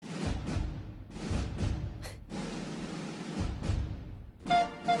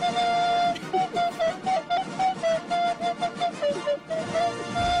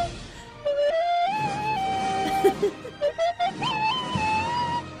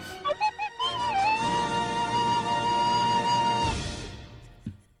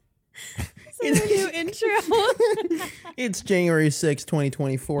Is that a new intro? It's January 6th,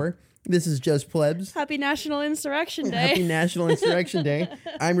 2024. This is Just Plebs. Happy National Insurrection Day. Happy National Insurrection Day.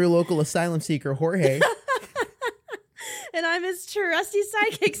 I'm your local asylum seeker, Jorge. And I'm his trusty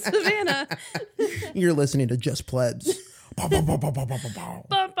sidekick, Savannah. You're listening to Just Plebs. Ba, ba, ba, ba.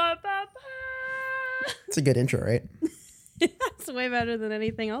 It's a good intro, right? That's way better than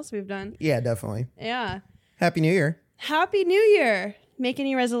anything else we've done. Yeah, definitely. Yeah. Happy New Year. Happy New Year. Make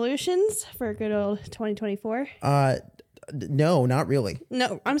any resolutions for good old 2024? No, not really.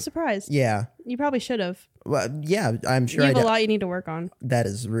 No, I'm surprised. Yeah. You probably should have. Well, yeah, I'm sure You have a lot you need to work on. That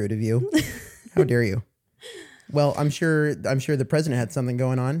is rude of you. How dare you? Well, I'm sure the president had something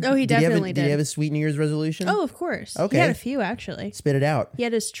going on. Oh, he definitely did. Did he have a sweet New Year's resolution? Oh, of course. Okay. He had a few, actually. Spit it out. He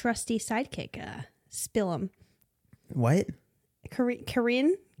had his trusty sidekick, spill him. What?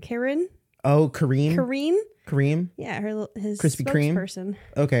 Karen? Oh, Kareem? Kareem? Yeah, his Krispy Kreme? spokesperson.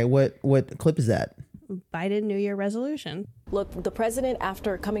 Okay, what clip is that? Biden New Year resolution. Look, the president,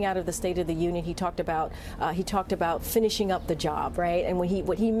 after coming out of the State of the Union, he talked about finishing up the job, right? And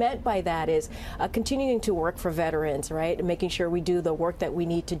what he meant by that is continuing to work for veterans, right, and making sure we do the work that we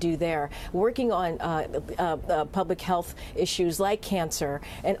need to do there, working on public health issues like cancer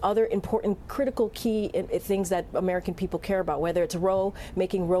and other important, critical, key things that American people care about. Whether it's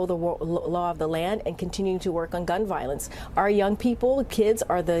making Roe the law of the land, and continuing to work on gun violence. Our young people, kids,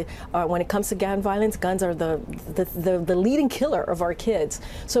 are when it comes to gun violence, guns are the leading killer of our kids.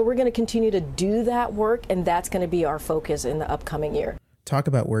 So we're going to continue to do that work, and that's going to be our focus in the upcoming year. Talk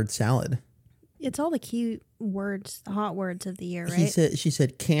about word salad. It's all the key words, the hot words of the year, right? She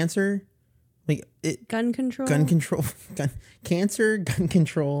said cancer, gun control, cancer, gun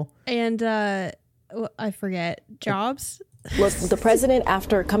control, and I forget, jobs. Look, the president,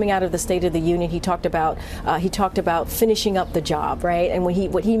 after coming out of the State of the Union, he talked about finishing up the job, right? And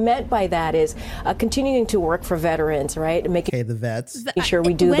what he meant by that is continuing to work for veterans, right? And making the vets. Sure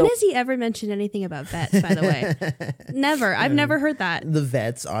we do. When has he ever mentioned anything about vets? By the way, never. I've never heard that. The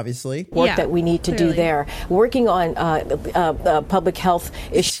vets, obviously. Work that we need to do there, working on public health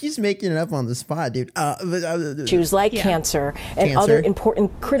issues. She's making it up on the spot, dude. Issues like cancer and other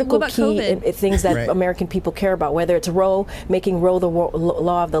important, critical, key things that American people care about. Whether it's making Roe the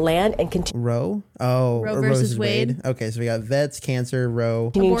law of the land, and continue Roe versus Wade. Okay, so we got vets, cancer,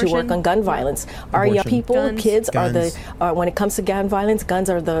 Roe. Continuing to work on gun violence. Our young people, kids, are when it comes to gun violence, guns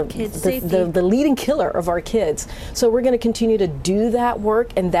are the leading killer of our kids. So we're going to continue to do that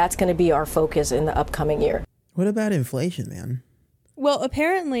work, and that's going to be our focus in the upcoming year. What about inflation, man? Well,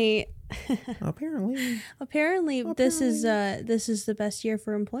 apparently, this is the best year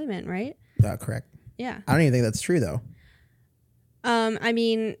for employment, right? Correct. Yeah. I don't even think that's true, though. I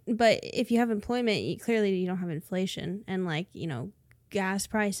mean, but if you have employment, clearly you don't have inflation, and gas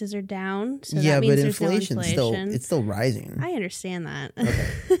prices are down. So yeah, that means but there's inflation it's still rising. I understand that. Okay.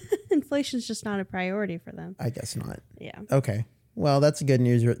 Inflation's just not a priority for them. I guess not. Yeah. Okay. Well, that's a good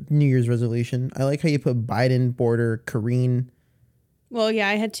New Year's resolution. I like how you put Biden, border, Kareen. Well, yeah,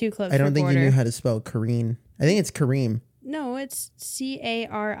 I had two clips. I don't think you knew how to spell Kareen. I think it's Kareem. No, it's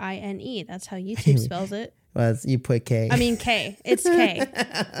Carine. That's how YouTube spells it. Well, you put K. I mean K. It's K.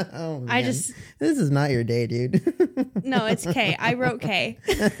 Oh, man. This is not your day, dude. No, it's K. I wrote K.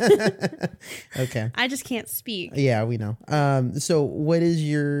 Okay. I just can't speak. Yeah, we know. So what is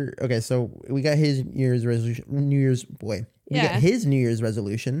your... Okay, so we got his New Year's resolution. We got his New Year's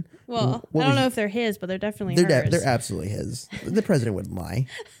resolution. Well, I don't know if they're his, but they're definitely hers. They're absolutely his. The president wouldn't lie.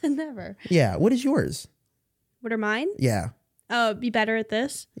 Never. Yeah. What is yours? What are mine? Yeah. Oh, be better at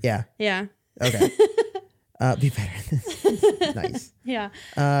this? Yeah. Yeah. Okay. Be better at this. Nice. Yeah.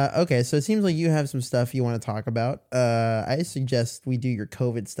 Okay, so it seems like you have some stuff you want to talk about. I suggest we do your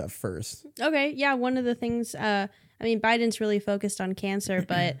COVID stuff first. Okay. Yeah. One of the things, Biden's really focused on cancer,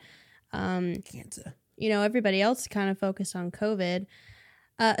 but cancer. Everybody else kind of focused on COVID,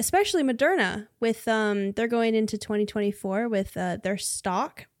 especially Moderna. With they're going into 2024 with their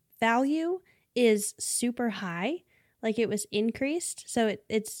stock value is super high, like it was increased. So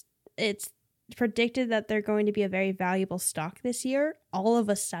it's predicted that they're going to be a very valuable stock this year, all of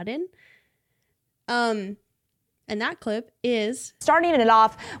a sudden. And that clip is... Starting it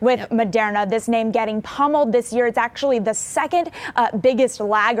off with Moderna, this name getting pummeled this year. It's actually the second biggest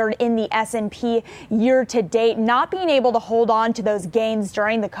laggard in the S&P year to date, not being able to hold on to those gains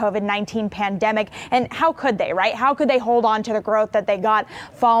during the COVID-19 pandemic. And how could they, right? How could they hold on to the growth that they got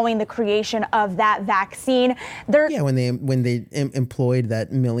following the creation of that vaccine? When they employed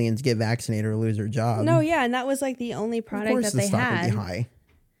that millions get vaccinated or lose their job. No, yeah, and that was like the only product that they had. Would be high.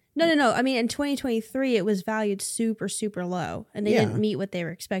 No. I mean, in 2023, it was valued super, super low, and they didn't meet what they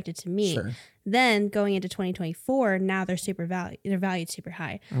were expected to meet. Sure. Then going into 2024, now they're valued super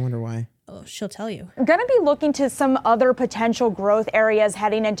high. I wonder why. Oh, she'll tell you. Going to be looking to some other potential growth areas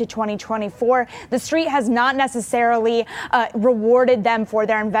heading into 2024. The street has not necessarily rewarded them for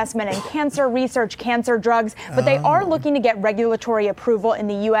their investment in cancer research, cancer drugs, but they are looking to get regulatory approval in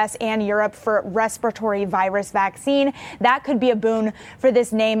the U.S. and Europe for respiratory virus vaccine. That could be a boon for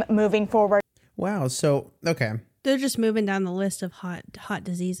this name moving forward. Wow. So, okay. They're just moving down the list of hot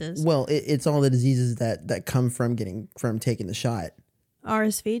diseases. Well, it's all the diseases that come from taking the shot.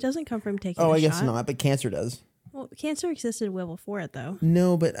 RSV doesn't come from taking a shot. Oh, I guess not, but cancer does. Well, cancer existed well before it, though.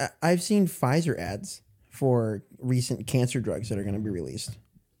 No, but I've seen Pfizer ads for recent cancer drugs that are going to be released.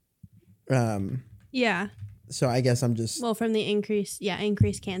 Yeah. So I guess I'm just... Well, from the increased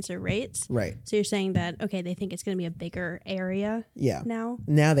cancer rates. Right. So you're saying that, okay, they think it's going to be a bigger area now?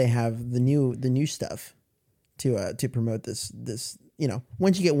 Now they have the new stuff to promote this,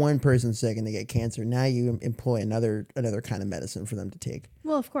 once you get one person sick and they get cancer, now you employ another kind of medicine for them to take.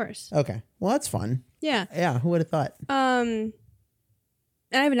 Well, of course. Okay. Well, that's fun. Yeah. Yeah. Who would have thought? And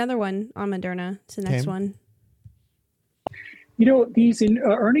I have another one on Moderna. It's the next one. These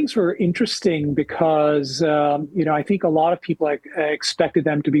earnings were interesting because, I think a lot of people expected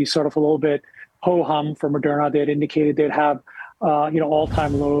them to be sort of a little bit ho-hum for Moderna. They had indicated they'd have,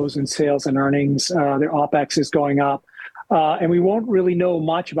 all-time lows in sales and earnings. Their OPEX is going up. And we won't really know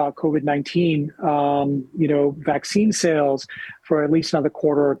much about COVID-19, vaccine sales for at least another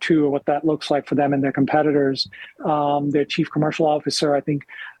quarter or two, or what that looks like for them and their competitors. Their chief commercial officer, I think,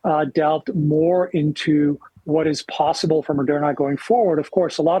 delved more into what is possible for Moderna going forward. Of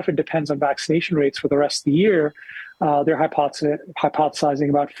course, a lot of it depends on vaccination rates for the rest of the year. They're hypothesizing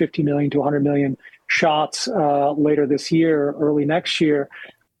about 50 million to 100 million shots later this year, early next year.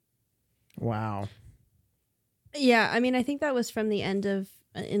 Wow. Yeah, I mean, I think that was from the end of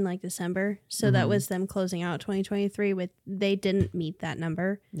in December. So that was them closing out 2023 with they didn't meet that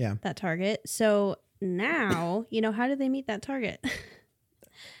number, that target. So now, how do they meet that target?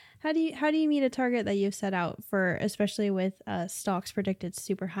 How do you meet a target that you've set out for, especially with stocks predicted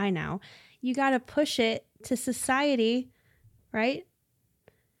super high now? You got to push it to society, right?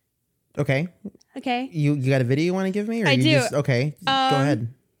 Okay. You got a video you want to give me? Or I you do. Okay, go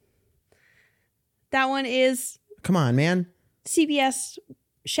ahead. That one is... Come on, man. CBS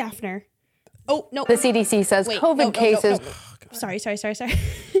Schaffner. Oh, no. The CDC says COVID cases... No. Sorry.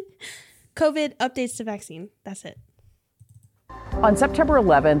 COVID updates to vaccine. That's it. On September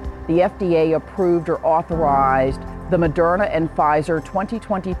 11th, the FDA approved or authorized the Moderna and Pfizer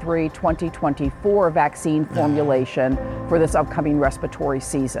 2023-2024 vaccine formulation for this upcoming respiratory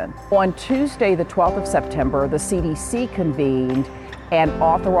season. On Tuesday, the 12th of September, the CDC convened and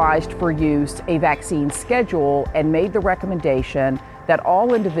authorized for use a vaccine schedule and made the recommendation that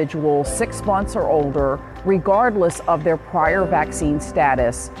all individuals 6 months or older, regardless of their prior vaccine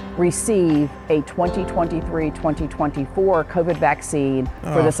status, receive a 2023-2024 COVID vaccine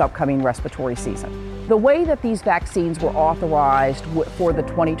for this upcoming respiratory season. The way that these vaccines were authorized for the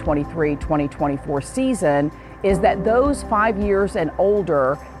 2023-2024 season is that those 5 years and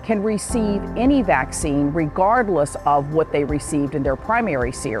older can receive any vaccine regardless of what they received in their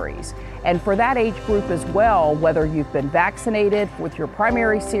primary series. And for that age group as well, whether you've been vaccinated with your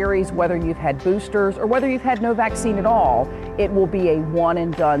primary series, whether you've had boosters, or whether you've had no vaccine at all, it will be a one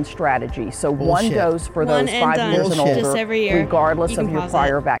and done strategy. So one dose for those 5 years and older, just every year, regardless of your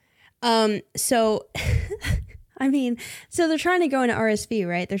prior vaccine. So I mean, so they're trying to go into RSV,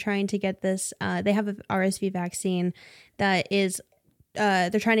 right? They're trying to get this, they have an RSV vaccine that is,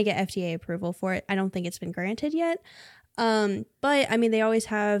 they're trying to get FDA approval for it. I don't think it's been granted yet. But I mean, they always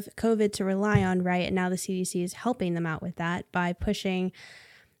have COVID to rely on, right? And now the CDC is helping them out with that by pushing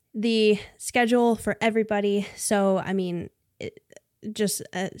the schedule for everybody. So, I mean,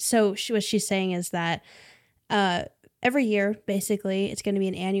 what she's saying is that, every year, basically, it's going to be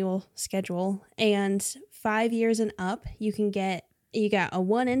an annual schedule, and 5 years and up, you got a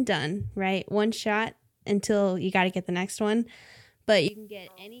one and done, right? One shot until you got to get the next one. But you can get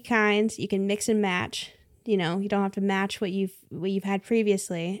any kinds. You can mix and match. You don't have to match what you've had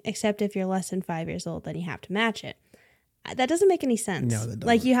previously, except if you're less than 5 years old, then you have to match it. That doesn't make any sense. No, that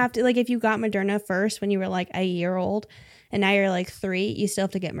doesn't. You have to, if you got Moderna first when you were a year old, and now you're 3, you still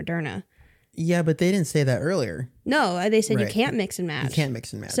have to get Moderna. Yeah, but they didn't say that earlier. No, they said Right. You can't mix and match. You can't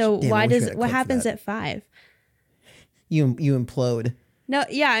mix and match. So Damn, what happens at 5? You implode. No,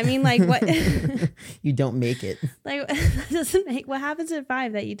 yeah, I mean, what? You don't make it. That doesn't make. What happens at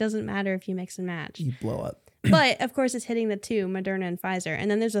 5 that it doesn't matter if you mix and match? You blow up. But of course, it's hitting the two, Moderna and Pfizer. And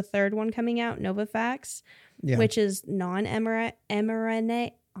then there's a third one coming out, Novavax, which is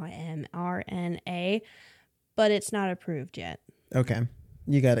non-mRNA, but it's not approved yet. Okay.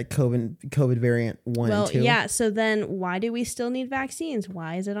 You got a COVID variant 1 and 2. Well, yeah. So then why do we still need vaccines?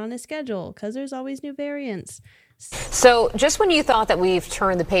 Why is it on a schedule? Because there's always new variants. So just when you thought that we've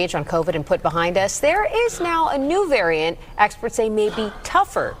turned the page on COVID and put behind us, there is now a new variant experts say may be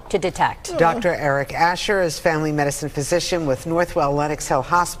tougher to detect. Dr. Eric Asher is family medicine physician with Northwell Lenox Hill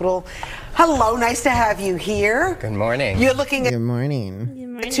Hospital. Hello, nice to have you here. Good morning. You're looking at Good morning. Good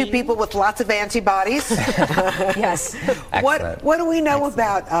morning. two people with lots of antibodies. Yes. What do we know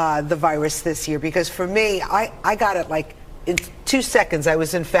about the virus this year? Because for me, I got it like in 2 seconds. I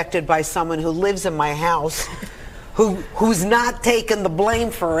was infected by someone who lives in my house. Who's not taking the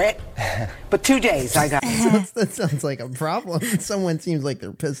blame for it, but 2 days I got it. That sounds like a problem. Someone seems like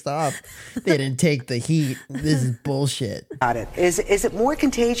they're pissed off. They didn't take the heat. This is bullshit. Got it. Is it more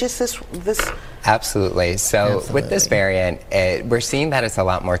contagious this? Absolutely. So with this variant, we're seeing that it's a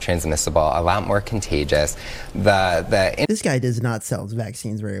lot more transmissible, a lot more contagious. This guy does not sell his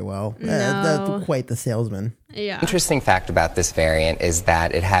vaccines very well. No. That's quite the salesman. Yeah. Interesting fact about this variant is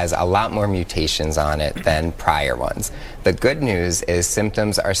that it has a lot more mutations on it than prior ones. The good news is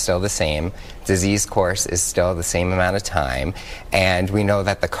symptoms are still the same, disease course is still the same amount of time, and we know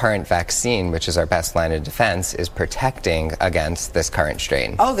that the current vaccine, which is our best line of defense, is protecting against this current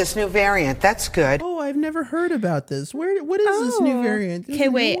strain. Oh, this new variant. That's good. Oh, I've never heard about this. What is this new variant? Is Okay, there a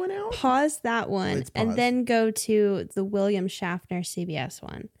new wait. one out? Pause that one Let's and pause. then go to the William Schaffner CBS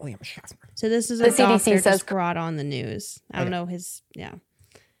one. William Schaffner. So this is The a CDC doctor says- just brought on the news. I don't know his, yeah.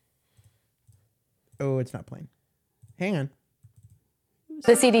 Oh, it's not playing. Hang on.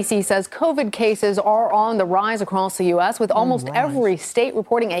 The CDC says COVID cases are on the rise across the U.S., with almost every state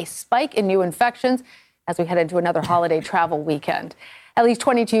reporting a spike in new infections as we head into another holiday travel weekend. At least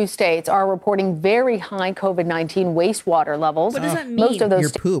 22 states are reporting very high COVID-19 wastewater levels. What does that mean? Most of those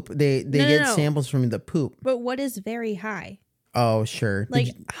Your poop. They get samples from the poop. But what is very high? Oh, sure. Like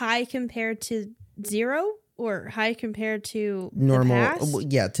high compared to 0 or high compared to normal. the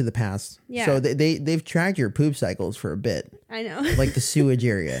past? Yeah, to the past. Yeah. So they've tracked your poop cycles for a bit, I know. like the sewage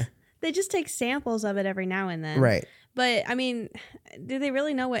area. They just take samples of it every now and then. Right. But I mean, do they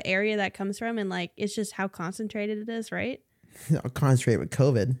really know what area that comes from? And like, it's just how concentrated it is, right? I'll concentrate with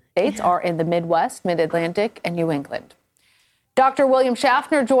COVID. states are in the Midwest, Mid-Atlantic, and New England. Dr. William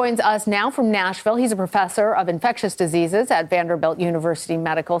Schaffner joins us now from Nashville. He's a professor of infectious diseases at Vanderbilt University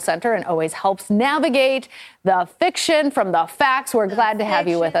Medical Center and always helps navigate the fiction from the facts. We're glad to have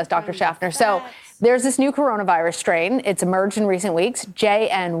you with us, Dr. Schaffner. So there's this new coronavirus strain. It's emerged in recent weeks,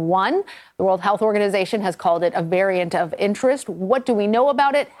 JN1. The World Health Organization has called it a variant of interest. What do we know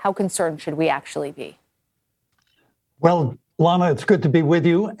about it? How concerned should we actually be? Well, Lana, it's good to be with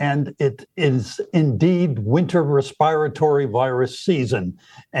you. And it is indeed winter respiratory virus season.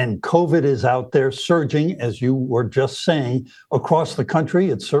 And COVID is out there surging, as you were just saying, across the country.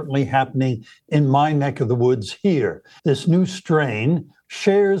 It's certainly happening in my neck of the woods here. This new strain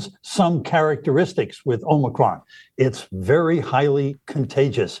shares some characteristics with Omicron. It's very highly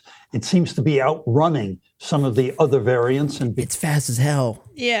contagious. It seems to be outrunning some of the other variants and It's fast as hell.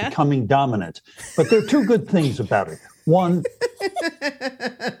 Yeah. becoming dominant. But there are two good things about it. One,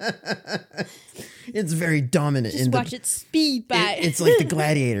 It's very dominant. Just watch it speed by. It's like the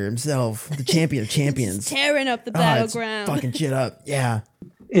gladiator himself, the champion of champions. tearing up the Oh, it's battleground. fucking shit up. Yeah.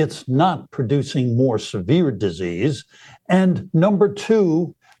 it's not producing more severe disease. And number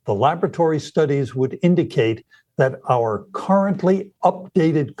two, the laboratory studies would indicate that our currently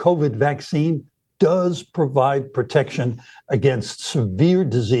updated COVID vaccine does provide protection against severe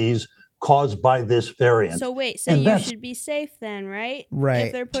disease caused by this variant. So wait, so And you that's should be safe then, right? Right.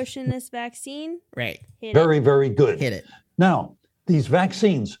 If they're pushing this vaccine, Right. hit very, very good. Hit it. Now, these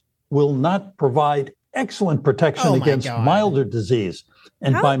vaccines will not provide excellent protection Oh my against God. milder disease.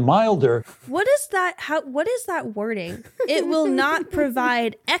 And How- by milder, it. What is that? What is that wording? It will not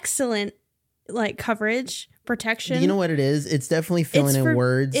provide excellent coverage, protection. You know what it is? It's definitely filling It's for- in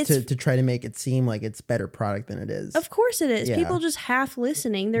words it's- to try to make it seem like it's better product than it is. Of course it is. Yeah. People just half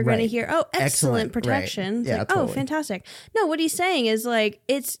listening. They're going to Right. hear, oh, excellent Excellent, right. protection. It's Yeah, like, totally. oh, fantastic. No, what he's saying is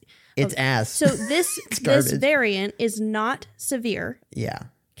It's ass. So this It's this garbage. variant is not severe. Yeah.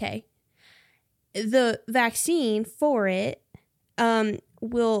 Okay. The vaccine for it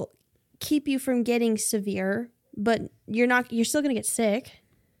will keep you from getting severe, but you're still going to get sick.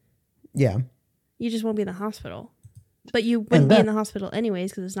 Yeah. You just won't be in the hospital. But you wouldn't be in the hospital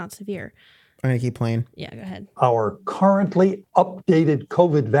anyways because it's not severe. I'm going to keep playing. Yeah, go ahead. our currently updated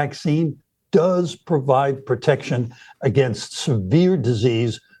COVID vaccine does provide protection against severe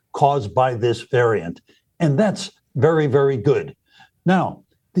disease caused by this variant. And that's very, very good. Now,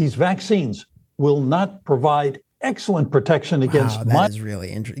 these vaccines will not provide excellent protection against. Wow, that is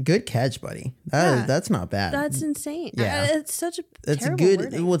really interesting. Good catch, buddy. That's not bad. That's insane. Yeah, it's such a it's terrible good.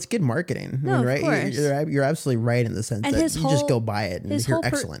 wording. Well, it's good marketing. No, I mean, of right? course. You're absolutely right in the sense And that his you whole, just go buy it and you're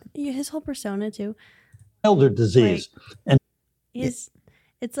excellent. His whole persona too. Milder disease. And It's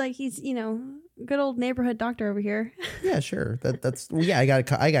like he's, good old neighborhood doctor over here. Yeah, sure. That's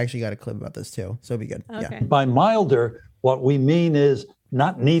I actually got a clip about this too, so it'll be good. Okay. Yeah. by milder, what we mean is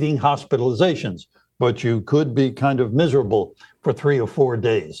not needing hospitalizations, but you could be kind of miserable for 3 or 4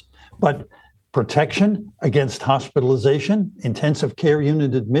 days. But protection against hospitalization, intensive care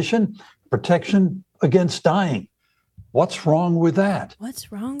unit admission, protection against dying. What's wrong with that?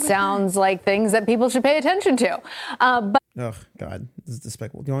 What's wrong with Sounds like things that people should pay attention to. But Oh God, this is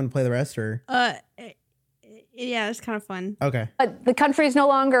despicable. Do you want to play the rest or? Yeah, it's kind of fun. Okay. But the country is no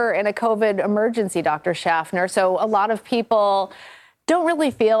longer in a COVID emergency, Dr. Schaffner. So a lot of people don't really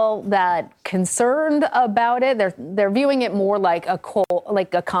feel that concerned about it. They're viewing it more like a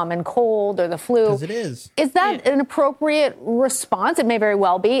common cold or the flu. Because it is. Is that an appropriate response? It may very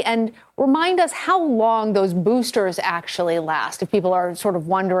well be. And remind us how long those boosters actually last, if people are sort of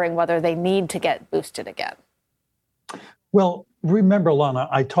wondering whether they need to get boosted again. Well, remember, Lana,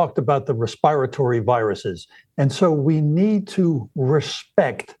 I talked about the respiratory viruses. And so we need to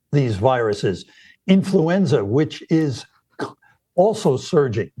respect these viruses. Influenza, which is also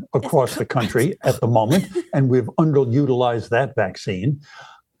surging across the country at the moment, and we've underutilized that vaccine.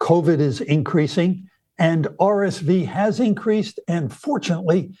 COVID is increasing, and RSV has increased, and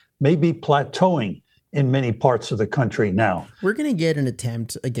fortunately, may be plateauing in many parts of the country now. We're going to get an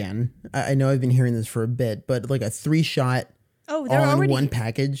attempt again. I know I've been hearing this for a bit, but like a 3-shot Oh, they're all in already one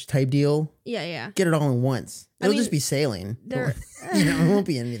package type deal. Yeah. Get it all in once. It'll just be saline. They're It won't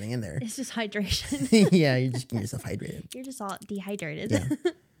be anything in there. It's just hydration. Yeah, you're just getting yourself hydrated. You're just all dehydrated.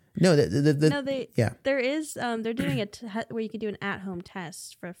 Yeah. No, There is they're doing a where you can do an at-home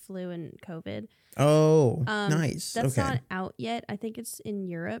test for flu and COVID. Oh, nice. That's okay. not out yet. I think it's in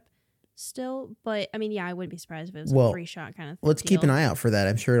Europe still, but I mean, yeah, I wouldn't be surprised if it was a 3-shot kind of thing. Let's keep an eye out for that.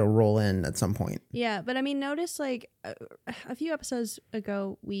 I'm sure it'll roll in at some point. Yeah, but I mean, notice like a few episodes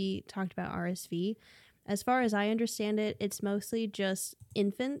ago we talked about RSV. As far as I understand it, it's mostly just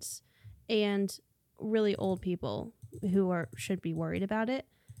infants and really old people who should be worried about it.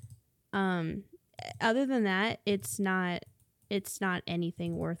 Other than that, it's not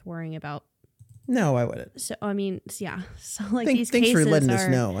anything worth worrying about. No, I wouldn't. So I mean, yeah. So like Thanks for letting us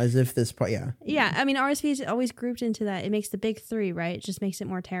know. As if this part, yeah. Yeah, I mean, RSV is always grouped into that. It makes the big 3, right? It just makes it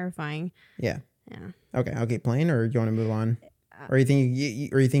more terrifying. Yeah. Yeah. Okay, I'll keep playing, or do you want to move on? Or you think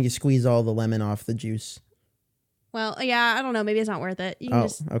you squeeze all the lemon off the juice? Well, yeah, I don't know. Maybe it's not worth it. You can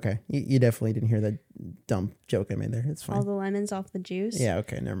just okay. You definitely didn't hear that dumb joke I made there. It's fine. all the lemons off the juice. Yeah,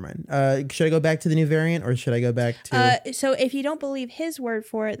 okay, never mind. Should I go back to the new variant, or should I go back to... So if you don't believe his word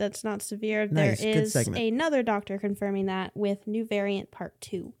for it, that's not severe. Nice, there good is segment. another doctor confirming that with new variant part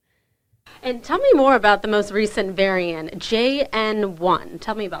 2. And tell me more about the most recent variant, JN1.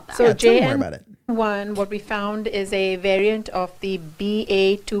 Tell me about that. So tell me more about it. JN1, what we found is a variant of the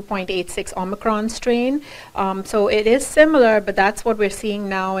BA2.86 Omicron strain. So it is similar, but that's what we're seeing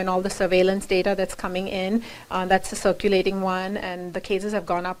now in all the surveillance data that's coming in. That's the circulating one, and the cases have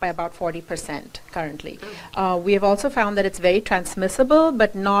gone up by about 40% currently. We have also found that it's very transmissible,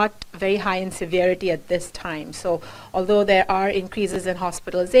 but not very high in severity at this time. So although there are increases in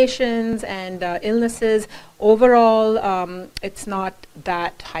hospitalizations and illnesses, overall, it's not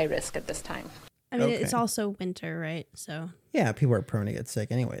that high risk at this time. I mean, Okay. it's also winter, right? So Yeah, people are prone to get sick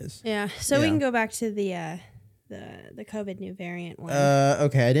anyways. yeah. So we Yeah. can go back to the COVID new variant one.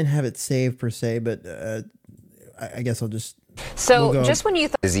 Okay, I didn't have it saved per se, but I guess I'll just... So we'll go- just when you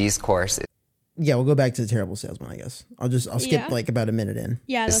thought Disease course Yeah, we'll go back to the terrible salesman, I guess. I'll skip Yeah. like about a minute in.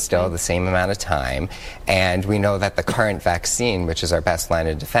 Yeah, is that's still fine. the same amount of time, and we know that the current vaccine, which is our best line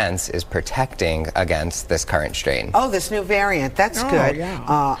of defense, is protecting against this current strain. Oh, this new variant. That's good. yeah.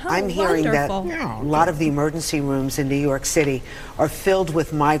 I'm hearing wonderful. that a lot of the emergency rooms in New York City are filled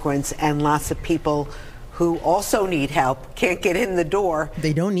with migrants and lots of people who also need help, can't get in the door.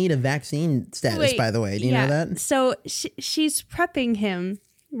 They don't need a vaccine status, Wait, by the way. Do you know that? So she's prepping him,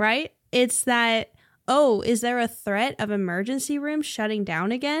 right? It's that, is there a threat of emergency rooms shutting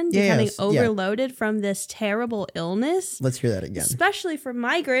down again? Becoming Yes, yeah. overloaded from this terrible illness? Let's hear that again. Especially for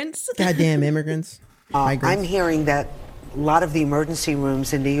migrants. Goddamn immigrants. I'm hearing that a lot of the emergency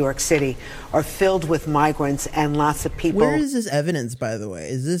rooms in New York City are filled with migrants and lots of people. Where is this evidence, by the way?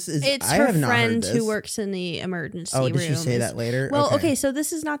 It's I her have not heard friend this. who works in the emergency room. Oh, did she say that later? Well, okay, so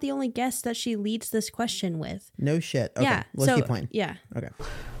this is not the only guest that she leads this question with. No shit. Okay, Yeah, let's so- keep playing. yeah. Okay.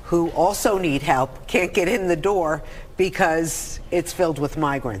 Who also need help, can't get in the door because it's filled with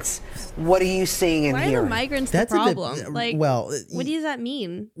migrants. What are you seeing and Why hearing? are the migrants That's the a bit- problem? Like, well, what does that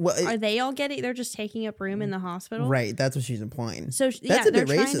mean? well, are they all getting? They're just taking up room in the hospital, Right, that's what she's implying. So, that's yeah, a bit they're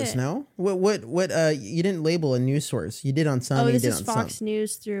trying racist, to- no? What? You didn't label a news source. You did on some. Oh, you this did is on Fox some.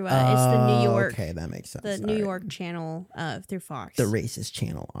 News through. It's the New York. Okay, that makes sense. The All New right. York channel through Fox. The racist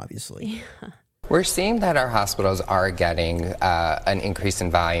channel, obviously. We're seeing that our hospitals are getting an increase in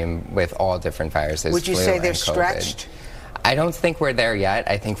volume with all different viruses. Would you flu say and they're COVID. stretched? I don't think we're there yet.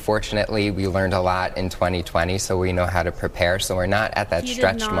 I think fortunately we learned a lot in 2020, so we know how to prepare. So we're not at that He did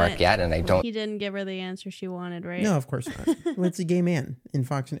stretch not- mark yet, and I don't He didn't give her the answer she wanted, right? No, of course not. Well, it's a gay man in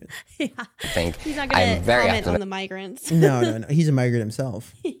Fox News. think He's not going I'm to very comment on optimistic. the migrants. No. He's a migrant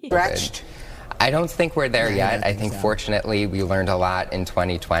himself. Stretched? I don't think we're there No, yet. I don't I think think so. fortunately we learned a lot in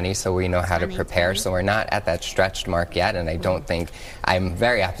 2020, so we know how to prepare. So we're not at that stretched mark yet, and I don't think, I'm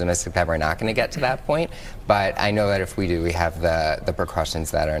very optimistic that we're not going to get to that point, but I know that if we do, we have the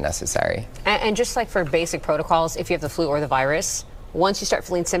precautions that are necessary. And just like for basic protocols, if you have the flu or the virus, once you start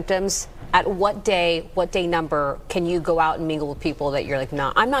feeling symptoms, at what day number can you go out and mingle with people that you're like,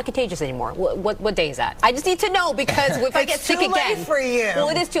 no, I'm not contagious anymore? What day is that? I just need to know because if I get It's sick too late again. for you. Well,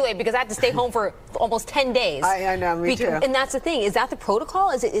 it is too late because I have to stay home for almost 10 days. I know, me too. And that's the thing. Is that the protocol?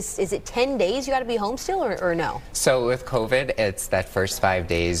 Is it 10 days you got to be home still or no? So with COVID, it's that first 5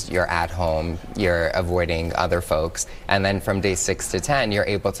 days you're at home, you're avoiding other folks, and then from day 6 to 10, you're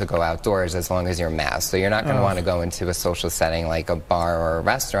able to go outdoors as long as you're masked. So you're not going to want to go into a social setting like a bar or a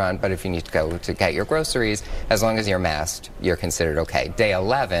restaurant, but if you need to go to get your groceries, as long as you're masked, you're considered okay. Day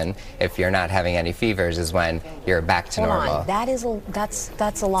 11, if you're not having any fevers, is when you're back to Hold normal. on. That's a lot.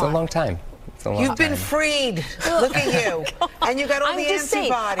 It's a long time. It's a long You've been time. freed. Look at you. And you got all the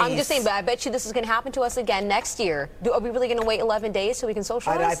antibodies. I'm just saying, but I bet you this is going to happen to us again next year. Are we really going to wait 11 days so we can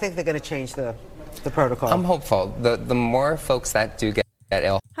socialize? I think they're going to change the protocol. I'm hopeful. The more folks that do get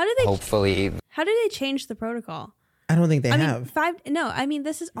ill, How do they? hopefully How do they change the protocol? I don't think they I have. mean,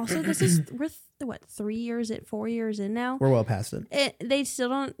 this is we're 3 years 4 years in now. We're well past it. They still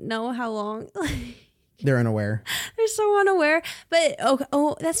don't know how long. They're unaware. They're so unaware. But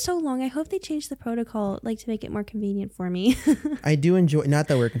that's so long. I hope they change the protocol to make it more convenient for me. I do enjoy, not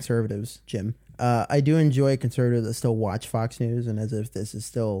that we're conservatives, Jim. I do enjoy conservatives that still watch Fox News, and as if this is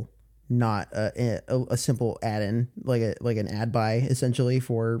still not a simple add-in, like an ad buy essentially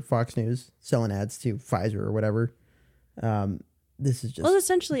for Fox News, selling ads to Pfizer or whatever. This is just well,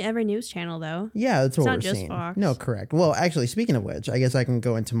 essentially every news channel though. yeah, that's what not we're just seeing. Fox. No, correct. Well, actually, speaking of which, I guess I can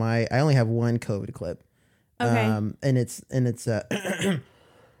go into I only have one COVID clip. Okay. And it's all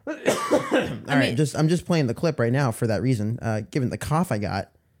right. I'm just playing the clip right now for that reason. Given the cough I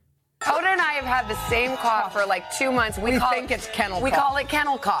got. Coda and I have had the same cough for like 2 months. We think it's kennel cough. We call it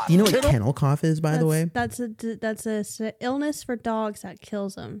kennel cough. Do you know what kennel cough is, by the way? That's a illness for dogs that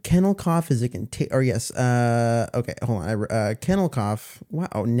kills them. Kennel cough is okay, hold on. Kennel cough.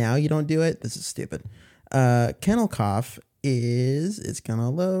 Wow, now you don't do it? This is stupid. Kennel cough it's gonna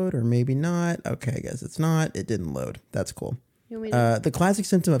load or maybe not. Okay, I guess it's not. It didn't load. That's cool. The classic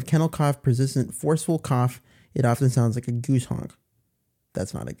symptom of kennel cough, persistent, forceful cough. It often sounds like a goose honk.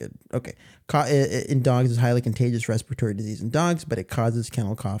 That's not a good. Okay. In dogs is highly contagious respiratory disease in dogs, but it causes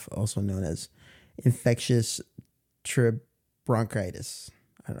kennel cough, also known as infectious bronchitis.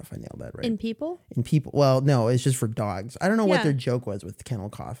 I don't know if I nailed that right. In people? In people. Well, no, it's just for dogs. I don't know what Yeah. their joke was with kennel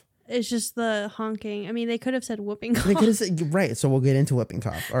cough. It's just the honking. I mean, they could have said whooping cough. They could have said right. So we'll get into whooping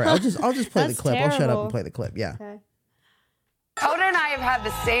cough. All right. I'll just play the That's clip. I'll shut up terrible. and play the clip. Yeah. Okay. Coda and I have had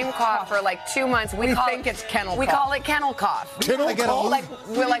the same cough for like 2 months. We think it's kennel cough. We call it kennel cough. Kennel cough? Like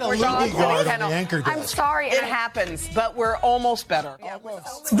we're dogs guard in on kennel. the anchor I'm desk. sorry, it happens, but we're almost better.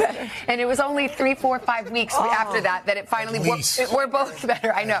 And it was only 3, 4, 5 weeks after that it finally we're both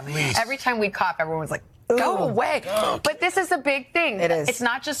better. I know. Every time we cough, everyone was like, "Go away!" But this is a big thing. It is. It's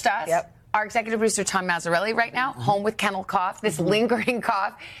not just us. Yep. Our executive producer Tom Mazzarelli right now, home with kennel cough, this lingering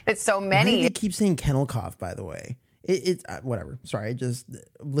cough that so Why do many. they keep saying kennel cough? By the way, it's whatever. Sorry, just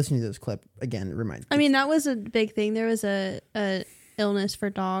listening to this clip again reminds me. I mean, that was a big thing. There was a illness for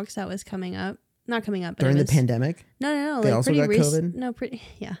dogs that was not coming up but during it the was, pandemic. No. They Like also pretty got COVID? No,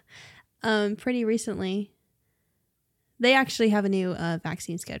 pretty recently. They actually have a new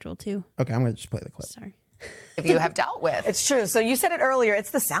vaccine schedule too. Okay, I'm gonna just play the clip. Sorry. you have dealt with. It's true. So you said it earlier.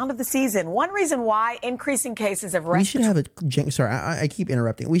 It's the sound of the season. One reason why increasing cases of We should have a jingle. Sorry, I keep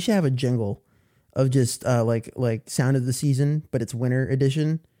interrupting. We should have a jingle of just like sound of the season, but it's winter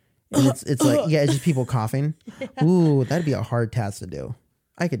edition. And it's like, yeah, it's just people coughing. Ooh, that'd be a hard task to do.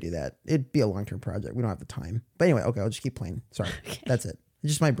 I could do that. It'd be a long-term project. We don't have the time. But anyway, okay, I'll just keep playing. Sorry. That's it.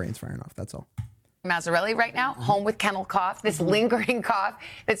 It's just my brain's firing off. That's all. Mazzarelli right now, home with kennel cough, this lingering cough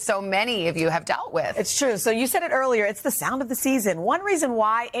that so many of you have dealt with. It's true. So you said it earlier. It's the sound of the season. One reason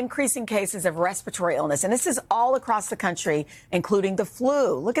why increasing cases of respiratory illness, and this is all across the country, including the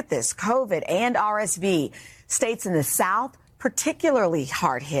flu. Look at this, COVID and RSV. States in the South, particularly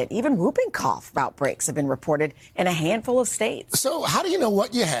hard hit. Even whooping cough outbreaks have been reported in a handful of states. So how do you know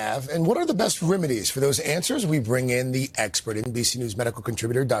what you have and what are the best remedies? For those answers, we bring in the expert, NBC News medical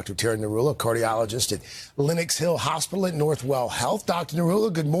contributor, Dr. Tara Narula, cardiologist at Lenox Hill Hospital at Northwell Health. Dr.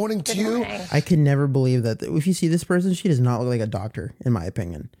 Narula, good morning to you. I could never believe that. If you see this person, she does not look like a doctor, in my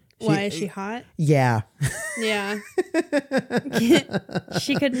opinion. Why is she hot? Yeah. Yeah.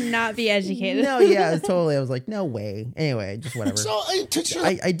 She could not be educated. No, yeah, totally. I was like, no way. Anyway, just whatever. So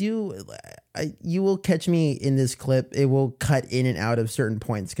you will catch me in this clip. It will cut in and out of certain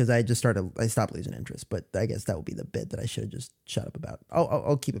points because I stopped losing interest. But I guess that will be the bit that I should have just shut up about.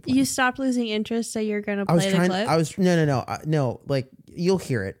 I'll keep it playing. You stopped losing interest, so you're going to play the clip? No. Like, you'll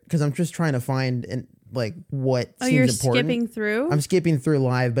hear it because I'm just trying to find what seems you're important. Skipping through? I'm skipping through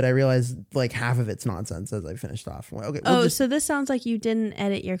live, but I realized like half of it's nonsense as I finished off. Okay. So this sounds like you didn't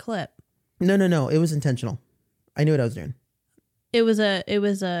edit your clip. No. It was intentional. I knew what I was doing. It was a.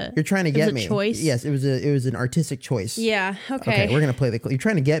 You're trying to get me. Choice. Yes, it was an artistic choice. Yeah. Okay. Okay, we're gonna play the clip. You're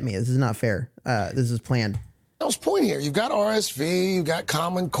trying to get me. This is not fair. This is planned. That point here. You've got RSV, you've got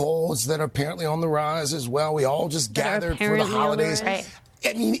common colds that are apparently on the rise as well. We all just gathered for the holidays. Right.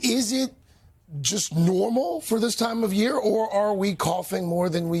 I mean, is it just normal for this time of year, or are we coughing more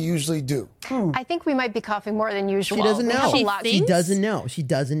than we usually do? I think we might be coughing more than usual. She doesn't know. She doesn't know. She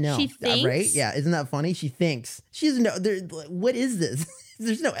doesn't know. She thinks? Right? Yeah. Isn't that funny? She thinks. She doesn't know. What is this?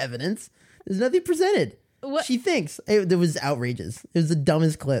 There's no evidence. There's nothing presented. What? She thinks. It was outrageous. It was the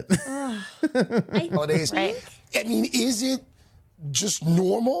dumbest clip. Holidays. Right. I mean, is it just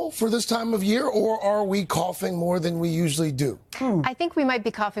normal for this time of year, or are we coughing more than we usually do? I think we might be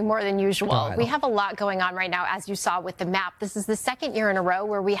coughing more than usual. We have a lot going on right now, as you saw with the map. This is the second year in a row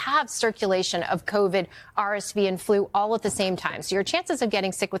where we have circulation of COVID, RSV, and flu all at the same time. So your chances of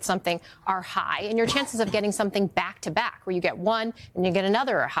getting sick with something are high, and your chances of getting something back to back, where you get one and you get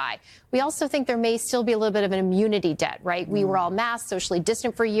another, are high. We also think there may still be a little bit of an immunity debt, right? We were all masked, socially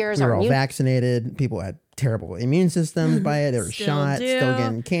distant for years. We were all vaccinated. People had terrible immune systems by it. They were shot, still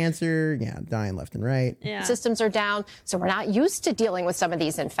getting cancer, dying left and right. Yeah. Systems are down, so we're not used to dealing with some of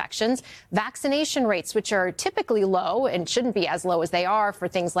these infections. Vaccination rates, which are typically low and shouldn't be as low as they are for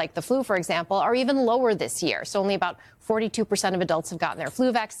things like the flu, for example, are even lower this year. So only about 42% of adults have gotten their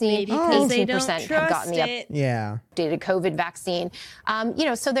flu vaccine. 18% have gotten the updated COVID vaccine.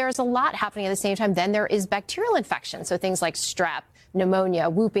 So there's a lot happening at the same time. Then there is bacterial infection. So things like strep, pneumonia,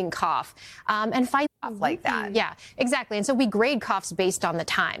 whooping cough, and fight cough like that. Yeah, exactly. And so we grade coughs based on the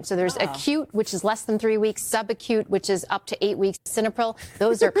time. So there's acute, which is less than 3 weeks, subacute, which is up to 8 weeks, Cinepril.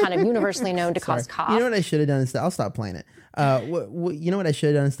 Those are kind of universally known to cause cough. You know what I should have done instead? I'll stop playing it. You know what I should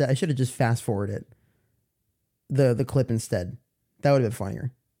have done instead? I should have just fast forwarded the clip instead. That would have been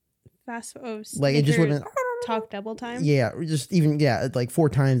funnier. It just would have been talk double time. Yeah, just even like 4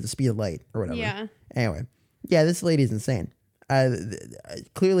 times the speed of light or whatever. Yeah. Anyway, this lady's insane.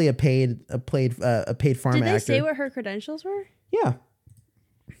 Clearly a paid pharma actor. Did they say what her credentials were? Yeah.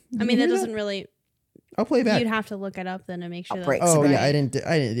 I mean, that doesn't really. I'll play back. You'd have to look it up then to make sure. Yeah, I didn't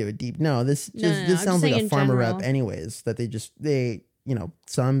do it deep. No, this sounds like a pharma rep, anyways. That they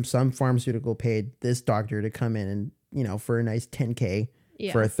some pharmaceutical paid this doctor to come in and for a nice $10K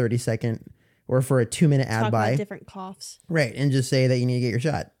for a 30-second or for a 2-minute ad talk buy. About different coughs. Right, and just say that you need to get your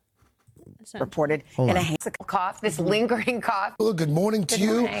shot. Reported in a cough, this lingering cough. Well, good morning to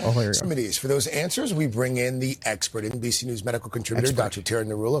you. Oh, Remedies. For those answers, we bring in the expert, NBC News medical contributor, Dr. Tara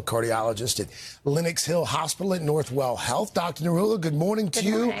Narula, cardiologist at Lenox Hill Hospital at Northwell Health. Dr. Narula, good morning to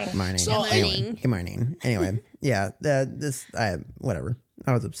you. Good morning. Anyway, whatever.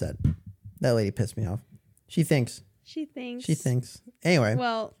 I was upset. That lady pissed me off. She thinks. Anyway.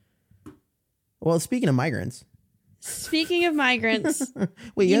 Well, speaking of migrants. Speaking of migrants,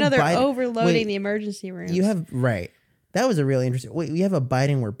 wait, they're overloading the emergency rooms. You have That was a really interesting. Wait, we have a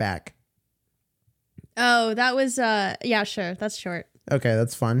Biden. We're back. Oh, that was sure. That's short. Okay,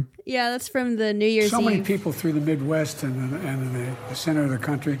 that's fun. Yeah, that's from the New Year's Eve. So many people through the Midwest and the center of the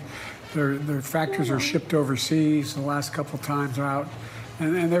country Their factories are shipped overseas. The last couple of times are out.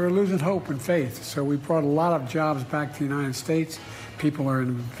 And they were losing hope and faith. So we brought a lot of jobs back to the United States. People are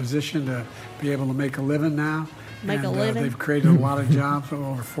in a position to be able to make a living now. They've created a lot of jobs,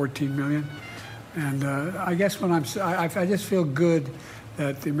 over 14 million. And I guess I just feel good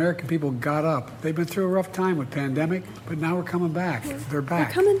that the American people got up. They've been through a rough time with pandemic, but now we're coming back. They're back.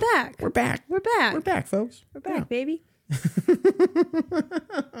 We're coming back. We're back. We're back. We're back, folks. We're back, baby.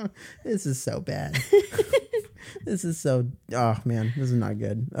 This is so bad. This is so, oh man, this is not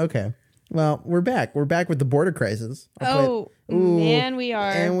good. Okay. Well, we're back. We're back with the border crisis. Man, we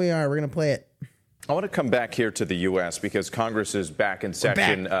are. And we are. We're going to play it. I want to come back here to the U.S. because Congress is back in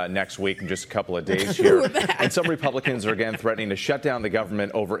session next week in just a couple of days here. And some Republicans are again threatening to shut down the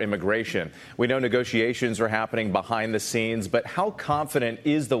government over immigration. We know negotiations are happening behind the scenes, but how confident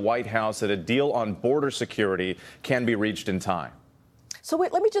is the White House that a deal on border security can be reached in time? So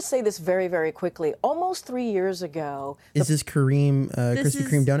wait, let me just say this very, very quickly. Almost 3 years ago... Is this Kareem, Krispy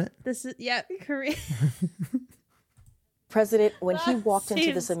Kreme donut? This is, yeah, Kareem. President, when he walked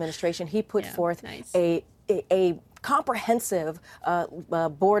into this administration, he put forth a comprehensive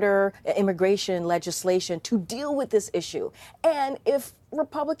border immigration legislation to deal with this issue. And if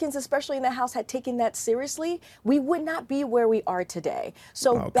Republicans, especially in the House, had taken that seriously, we would not be where we are today.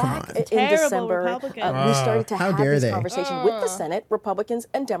 So back in December, we started to have this conversation with the Senate, Republicans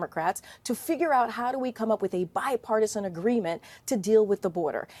and Democrats, to figure out how do we come up with a bipartisan agreement to deal with the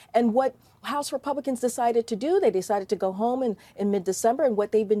border. And what House Republicans decided to do, they decided to go home in mid-December, and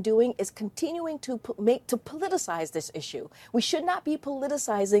what they've been doing is continuing to politicize this issue. We should not be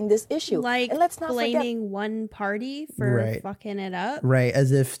politicizing this issue. Like, and let's not blaming one party for fucking it up. Right,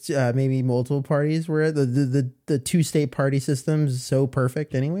 as if maybe multiple parties were the two-state party system's so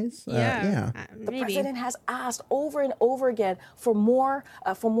perfect anyways. The president has asked over and over again for more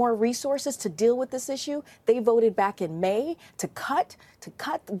resources to deal with this issue. They voted back in May to cut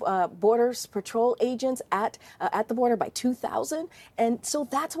Border Patrol agents at the border by 2,000. And so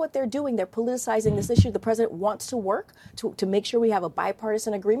that's what they're doing. They're politicizing this issue. The president wants to work to make sure we have a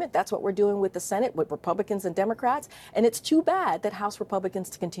bipartisan agreement. That's what we're doing with the Senate, with Republicans and Democrats. And it's too bad that House Republicans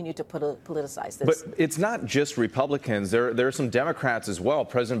to continue to politicize this. But it's not just Republicans. There are some Democrats as well.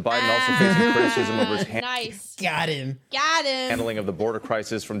 President Biden also facing criticism over his Got him. handling of the border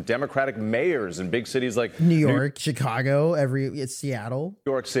crisis from Democratic mayors in big cities like New York, Chicago, Seattle.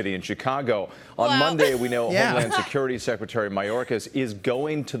 New York City and Chicago. On Monday, we know Homeland Security Secretary Mayorkas is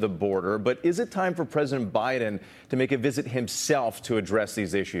going to the border. But is it time for President Biden to make a visit himself to address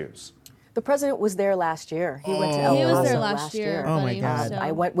these issues? The president was there last year. He went to El Paso last year. Oh my God!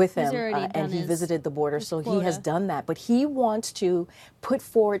 I went with him, and he visited the border. So he has done that. But he wants to put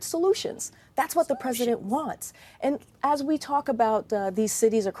forward solutions. That's what the president wants. And as we talk about these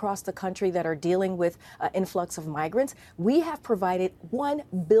cities across the country that are dealing with influx of migrants, we have provided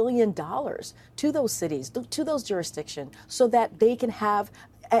 $1 billion to those cities, to those jurisdictions, so that they can have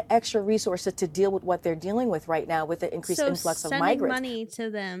extra resources to deal with what they're dealing with right now with the increased influx of migrants. Sending money to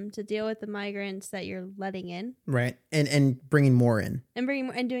them to deal with the migrants that you're letting in. Right. And bringing more in.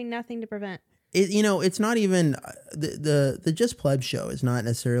 And doing nothing to prevent. It's not even the Just Pleb show is not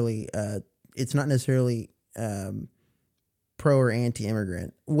necessarily pro or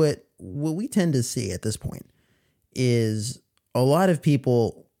anti-immigrant. What we tend to see at this point is a lot of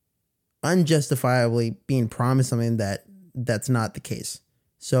people unjustifiably being promised something that's not the case.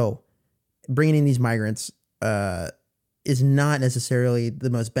 So bringing in these migrants is not necessarily the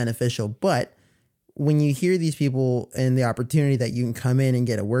most beneficial. But when you hear these people and the opportunity that you can come in and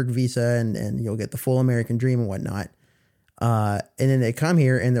get a work visa and you'll get the full American dream and whatnot, and then they come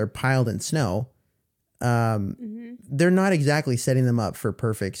here and they're piled in snow, they're not exactly setting them up for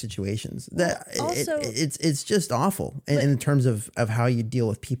perfect situations. It's just awful in terms of how you deal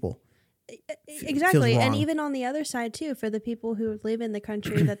with people. Exactly. And even on the other side too, for the people who live in the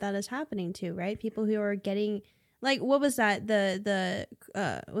country that is happening to, right? People who are getting, like, what was that?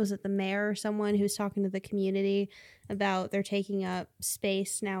 Was it the mayor or someone who's talking to the community about they're taking up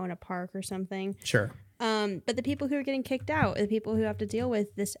space now in a park or something? Sure. But the people who are getting kicked out, the people who have to deal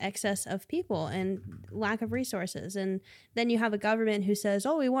with this excess of people and lack of resources. And then you have a government who says,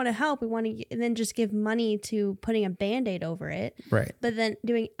 oh, we want to help. And then just give money to putting a Band-Aid over it. Right. But then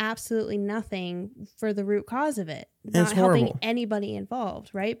doing absolutely nothing for the root cause of it. Not helping anybody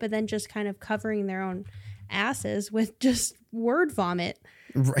involved. Right. But then just kind of covering their own asses with just word vomit.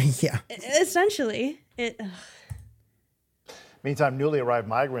 Right. Yeah. Essentially. Meantime, newly arrived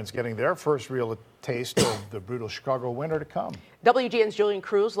migrants getting their first real taste of the brutal Chicago winter to come. WGN's Julian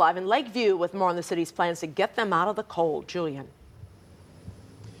Cruz live in Lakeview with more on the city's plans to get them out of the cold. Julian.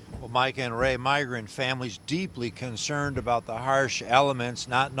 Well, Mike and Ray, migrant families deeply concerned about the harsh elements,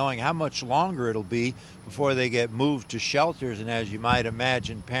 not knowing how much longer it'll be before they get moved to shelters. And as you might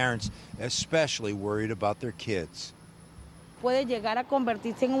imagine, parents especially worried about their kids. Parents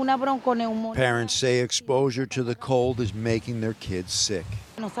say exposure to the cold is making their kids sick.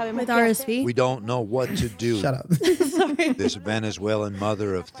 With RSV? We don't know what to do. Shut up. This Venezuelan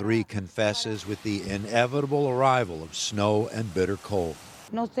mother of 3 confesses with the inevitable arrival of snow and bitter cold.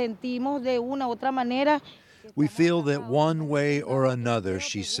 We feel that one way or another,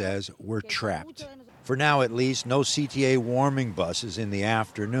 she says, we're trapped. For now, at least, no CTA warming buses in the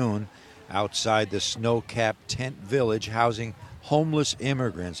afternoon outside the snow-capped tent village housing homeless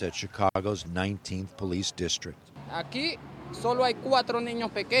immigrants at Chicago's 19th Police District. Aquí solo hay 4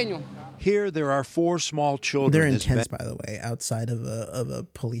 niños pequeños. Here, there are 4 small children. They're in tents, by the way, outside of a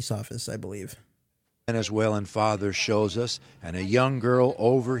police office, I believe. Venezuelan father shows us, and a young girl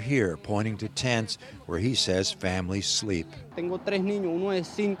over here pointing to tents where he says families sleep. Tengo 3 niños, uno es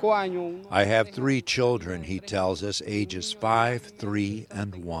 5 años. I have 3 children, he tells us, ages 5, 3,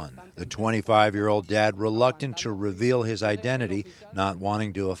 and 1. The 25-year-old dad reluctant to reveal his identity, not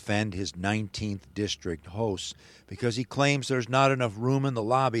wanting to offend his 19th district hosts, because he claims there's not enough room in the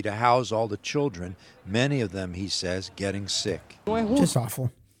lobby to house all the children, many of them, he says, getting sick. Just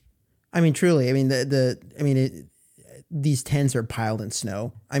awful. I mean, truly. I mean, these tents are piled in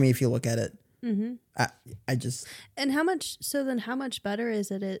snow. I mean, if you look at it, I just. And how much? So then, how much better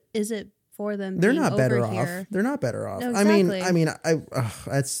is it? Is it for them? They're being not better over off. here? They're not better off. No, exactly.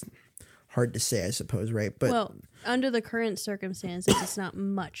 That's hard to say, I suppose, right? But well, under the current circumstances, it's not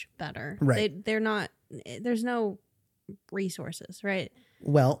much better. Right. They're not. There's no resources, right?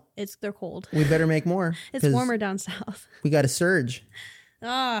 Well, they're cold. We better make more. It's warmer down south. We got a surge.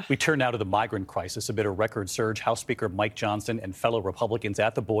 We turn now to the migrant crisis amid a record surge. House Speaker Mike Johnson and fellow Republicans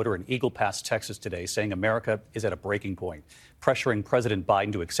at the border in Eagle Pass, Texas today, saying America is at a breaking point, pressuring President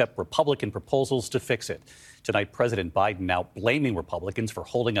Biden to accept Republican proposals to fix it. Tonight, President Biden now blaming Republicans for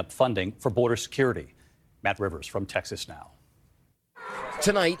holding up funding for border security. Matt Rivers from Texas now.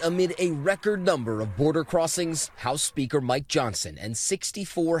 Tonight, amid a record number of border crossings, House Speaker Mike Johnson and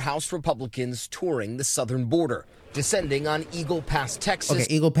 64 House Republicans touring the southern border, descending on Eagle Pass, Texas. Okay,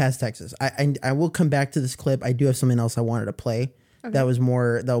 Eagle Pass, Texas. I will come back to this clip. I do have something else I wanted to play. Okay. That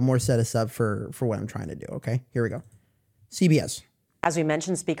will more set us up for what I'm trying to do. Okay, here we go. CBS. As we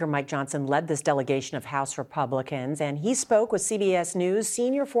mentioned, Speaker Mike Johnson led this delegation of House Republicans, and he spoke with CBS News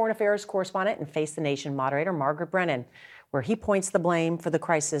senior foreign affairs correspondent and Face the Nation moderator Margaret Brennan, where he points the blame for the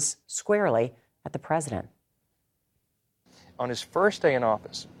crisis squarely at the president. On his first day in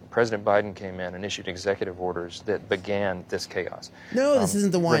office, President Biden came in and issued executive orders that began this chaos. No, this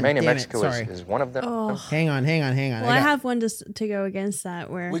isn't the one. Romania, Damn Mexico is one of them. Oh. Hang on. Well, I have one to go against that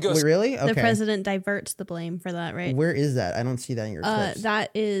where Wait, really? Okay. The president diverts the blame for that, right? Where is that? I don't see that in your clips.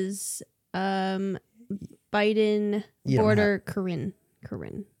 That is Biden border Corinne.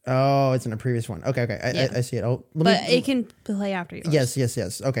 Oh, it's in a previous one. Okay. Yeah. I see it. It can play after yours.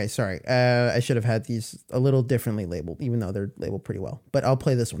 Yes. Okay, sorry. I should have had these a little differently labeled, even though they're labeled pretty well. But I'll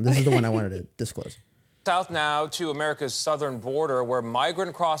play this one. This is the one I wanted to disclose. South now to America's southern border, where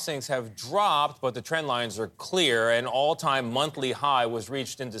migrant crossings have dropped, but the trend lines are clear. An all-time monthly high was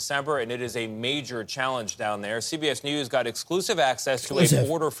reached in December, and it is a major challenge down there. CBS News got exclusive access to a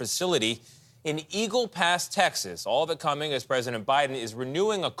border facility in Eagle Pass, Texas. All of it coming as President Biden is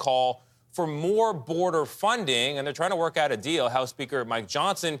renewing a call for more border funding, and they're trying to work out a deal. House Speaker Mike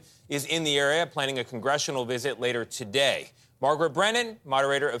Johnson is in the area, planning a congressional visit later today. Margaret Brennan,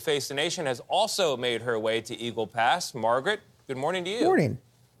 moderator of Face the Nation, has also made her way to Eagle Pass. Margaret, good morning to you. Morning.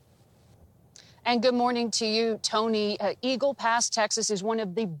 And good morning to you, Tony. Eagle Pass, Texas is one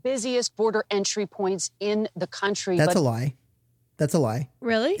of the busiest border entry points in the country. That's a lie. That's a lie.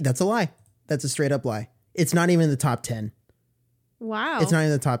 Really? That's a lie. That's a straight up lie. It's not even in the top 10. Wow. It's not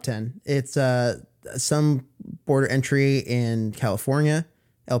in the top 10. It's some border entry in California,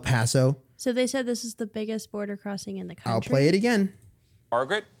 El Paso. So they said this is the biggest border crossing in the country. I'll play it again.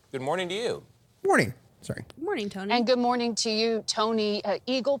 Margaret, good morning to you. Morning. Sorry. Good morning, Tony. And good morning to you, Tony.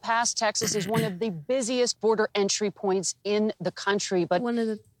 Eagle Pass, Texas is one of the busiest border entry points in the country, but one of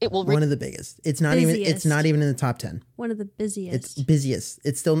the biggest. It's not even in the top 10. One of the busiest. It's busiest.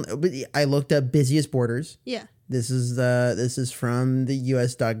 It's still. I looked up busiest borders. Yeah. This is from the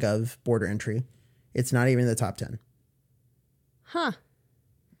US.gov border entry. It's not even in the top 10. Huh.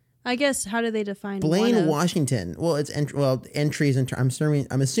 I guess how do they define Blaine, Washington? Well, it's entries.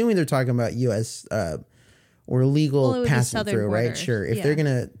 I'm assuming they're talking about U.S. Or legal passing through, border. Right? Sure. If they're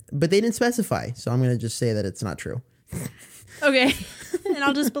gonna, but they didn't specify, so I'm gonna just say that it's not true. Okay. And And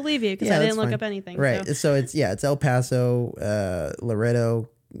I'll just believe you because I didn't look up anything. Right. So it's El Paso, Laredo,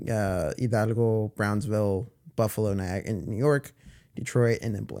 Hidalgo, Brownsville, Buffalo, Niagara, New York, Detroit,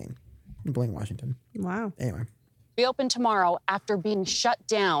 and then Blaine, Washington. Wow. Anyway. Be open tomorrow after being shut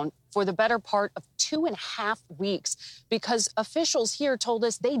down for the better part of 2.5 weeks because officials here told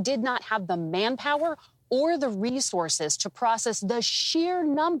us they did not have the manpower or the resources to process the sheer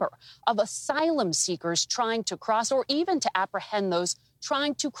number of asylum seekers trying to cross or even to apprehend those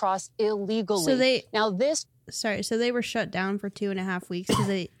trying to cross illegally. So they were shut down for 2.5 weeks because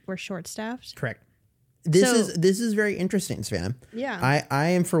they were short-staffed? Correct. This is very interesting, Savannah. Yeah. I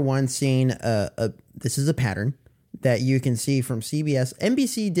am for one seeing this is a pattern that you can see from CBS.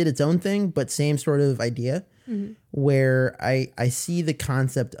 NBC did its own thing, but same sort of idea. Mm-hmm. Where I see the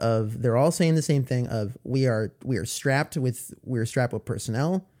concept of they're all saying the same thing of we are strapped with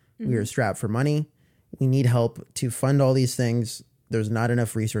personnel, we are strapped for money, we need help to fund all these things. There's not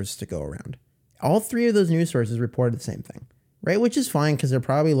enough resources to go around. All three of those news sources reported the same thing, right? Which is fine because they're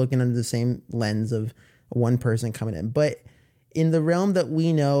probably looking under the same lens of one person coming in. But in the realm that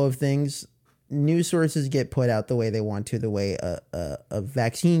we know of things, news sources get put out the way they want to, the way a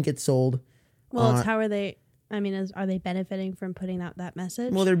vaccine gets sold. Well, it's how are they? I mean, are they benefiting from putting out that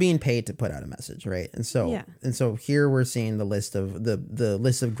message? Well, they're being paid to put out a message, right? And so here we're seeing the list of the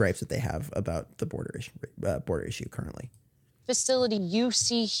list of gripes that they have about the border issue currently. Facility you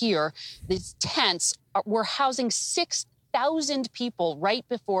see here, these tents were housing 6,000 people right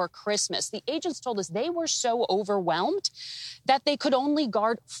before Christmas. The agents told us they were so overwhelmed that they could only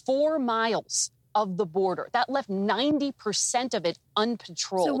guard 4 miles of the border. That left 90% of it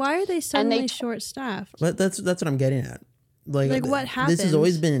unpatrolled. So why are they suddenly short-staffed? But that's what I'm getting at. Like what happened? This has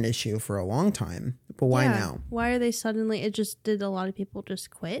always been an issue for a long time, but why now? Why are they suddenly? Did a lot of people just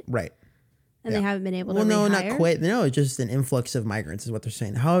quit? Right. And they haven't been able to no, rehire? not quit. No, it's just an influx of migrants is what they're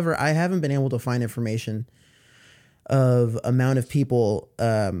saying. However, I haven't been able to find information of amount of people,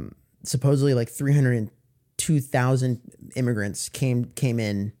 supposedly like 302,000 immigrants came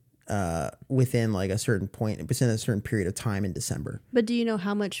in within like a certain point, within a certain period of time in December. But do you know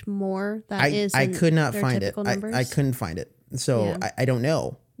how much more that is? I could not find it. Numbers? I couldn't find it. So I don't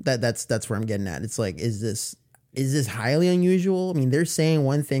know. That's where I'm getting at. It's like, is this highly unusual? I mean, they're saying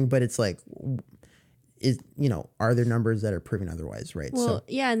one thing, but it's like, are there numbers that are proving otherwise, right? Well,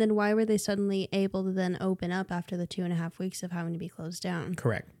 yeah, and then why were they suddenly able to then open up after the 2.5 weeks of having to be closed down?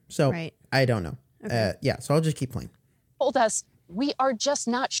 Correct. So I don't know. Okay. So I'll just keep playing. Told us we are just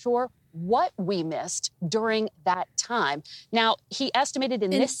not sure what we missed during that time. Now, he estimated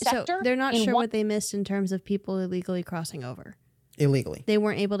in this sector... So they're not sure what they missed in terms of people illegally crossing over. Illegally. They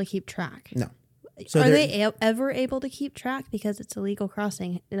weren't able to keep track. No. So are they ever able to keep track because it's illegal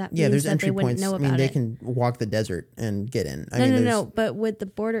crossing? That means there's that entry they wouldn't points. know about they it. can walk the desert and get in. No. But would the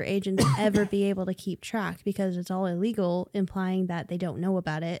border agents ever be able to keep track because it's all illegal, implying that they don't know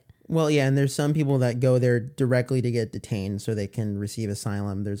about it? Well, yeah, and there's some people that go there directly to get detained so they can receive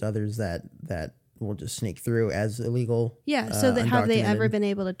asylum. There's others that will just sneak through as illegal. Yeah. So have they ever been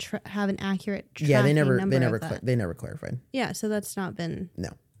able to have an accurate tracking number? They never clarified. Yeah. So that's not been. No.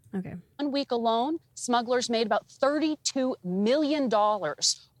 Okay. 1 week alone, smugglers made about $32 million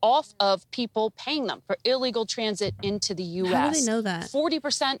off of people paying them for illegal transit into the U.S. How do they know that?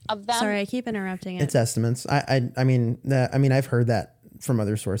 40% of them. Sorry, I keep interrupting it. It's estimates. I mean, I've heard that from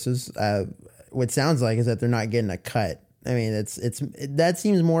other sources. What sounds like is that they're not getting a cut. I mean, that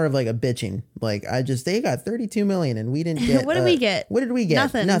seems more of like a bitching. Like they got 32 million and we didn't get. What did we get? What did we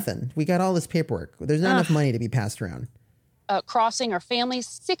get? Nothing. We got all this paperwork. There's not enough money to be passed around. Crossing are families,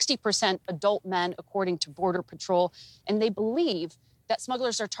 60% adult men, according to Border Patrol. And they believe that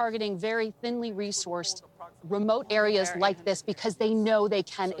smugglers are targeting very thinly resourced remote areas like this because they know they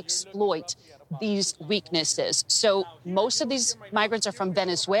can exploit these weaknesses. So most of these migrants are from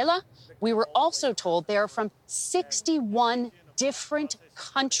Venezuela. We were also told they are from 61 different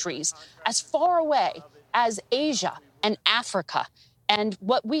countries as far away as Asia and Africa. And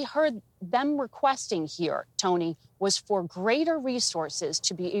what we heard them requesting here, Tony, was for greater resources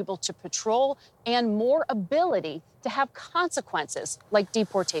to be able to patrol and more ability to have consequences like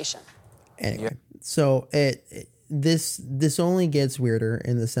deportation. Anyway, so this only gets weirder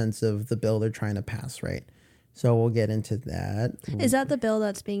in the sense of the bill they're trying to pass, right? So we'll get into that. Is that the bill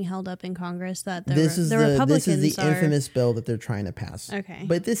that's being held up in Congress? That This is Republicans the infamous bill that they're trying to pass. Okay,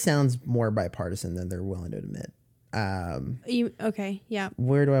 but this sounds more bipartisan than they're willing to admit. Okay, yeah.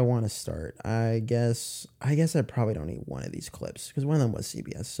 Where do I want to start? I guess I probably don't need one of these clips because one of them was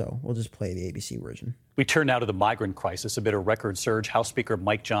CBS, so we'll just play the ABC version. We turn now to the migrant crisis amid a record surge. House Speaker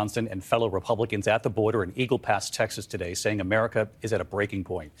Mike Johnson and fellow Republicans at the border in Eagle Pass, Texas today saying America is at a breaking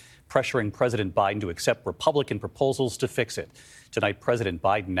point, pressuring President Biden to accept Republican proposals to fix it. Tonight, President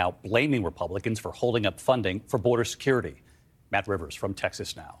Biden now blaming Republicans for holding up funding for border security. Matt Rivers from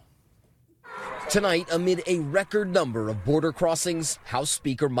Texas now. Tonight, amid a record number of border crossings, House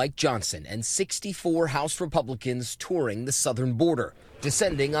Speaker Mike Johnson and 64 House Republicans touring the southern border,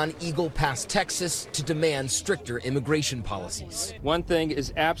 descending on Eagle Pass, Texas, to demand stricter immigration policies. One thing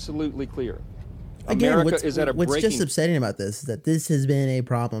is absolutely clear. Again, America is at a what's breaking... just upsetting about this is that this has been a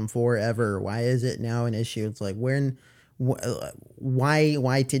problem forever. Why is it now an issue? It's like,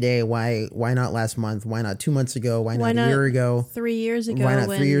 why today? Why not last month? Why not 2 months ago? Why not a year ago? 3 years ago? Why not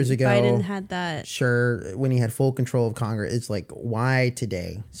 3 years ago? Biden had that. Sure, when he had full control of Congress. It's like, why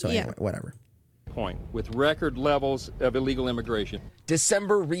today? So anyway, whatever. Point with record levels of illegal immigration.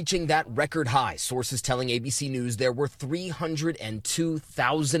 December reaching that record high. Sources telling ABC News there were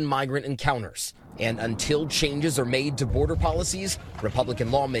 302,000 migrant encounters. And until changes are made to border policies,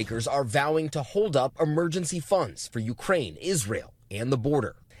 Republican lawmakers are vowing to hold up emergency funds for Ukraine, Israel, and the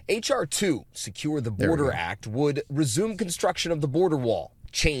border. H.R. 2, Secure the Border Act, would resume construction of the border wall,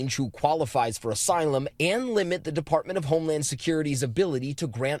 change who qualifies for asylum, and limit the Department of Homeland Security's ability to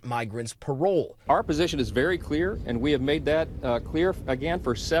grant migrants parole. Our position is very clear, and we have made that clear again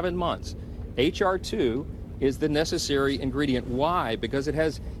for 7 months. H.R. 2 is the necessary ingredient. Why? Because it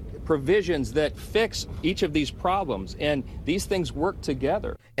has provisions that fix each of these problems, and these things work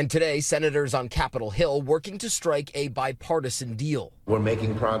together. And today, senators on Capitol Hill working to strike a bipartisan deal. We're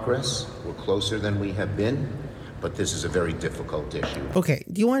making progress. We're closer than we have been, but this is a very difficult issue. Okay,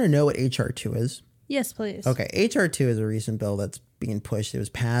 do you want to know what H.R. 2 is? Yes, please. Okay, H.R. 2 is a recent bill that's being pushed. It was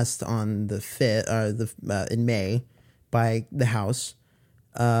passed on the 5th, in May by the House.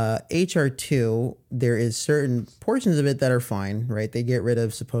 H.R. 2, there is certain portions of it that are fine, right?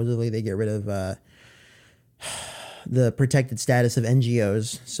 Supposedly they get rid of the protected status of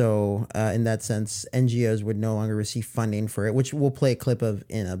NGOs. So in that sense, NGOs would no longer receive funding for it, which we'll play a clip of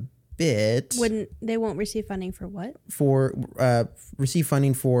in a bit. They won't receive funding for what? For receive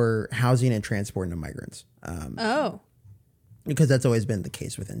funding for housing and transporting of migrants. Because that's always been the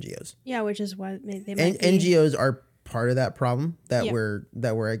case with NGOs. Yeah, which is why they might NGOs are part of that problem that we're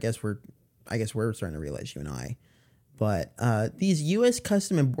I guess we're starting to realize, you and I. But these U.S.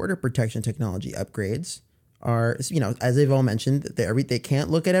 Custom and Border Protection technology upgrades are, as they've all mentioned, they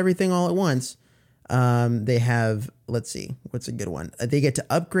can't look at everything all at once. They have, let's see, what's a good one? They get to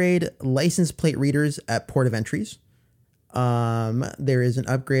upgrade license plate readers at port of entries. There is an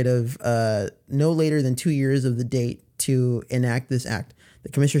upgrade of no later than 2 years of the date to enact this act. The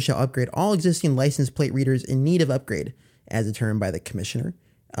commissioner shall upgrade all existing license plate readers in need of upgrade, as determined by the commissioner,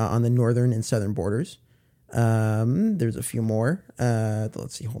 on the northern and southern borders. There's a few more.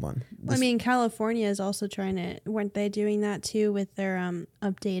 Let's see. Hold on. Well, I mean, California is also trying to. Weren't they doing that too with their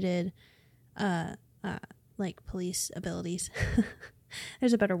updated, like police abilities?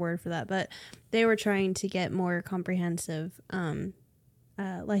 There's a better word for that, but they were trying to get more comprehensive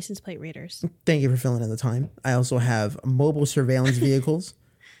license plate readers. Thank you for filling in the time. I also have mobile surveillance vehicles,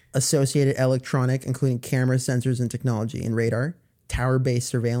 associated electronic, including camera, sensors, and technology, and radar, tower-based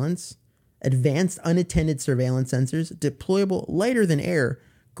surveillance, advanced unattended surveillance sensors, deployable lighter than air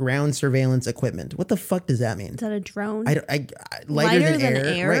ground surveillance equipment. What the fuck does that mean? Is that a drone? Lighter than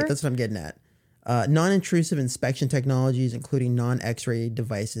air? Right, that's what I'm getting at. Non-intrusive inspection technologies, including non-X-ray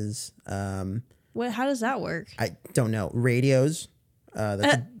devices. How does that work? I don't know. Radios.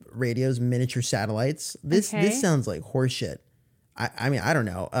 Radios, miniature satellites. This sounds like horseshit. I mean, I don't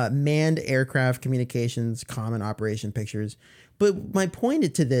know. Manned aircraft communications, common operation pictures. But my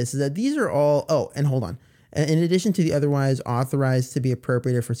point to this is that these are all... Oh, and hold on. In addition to the otherwise authorized to be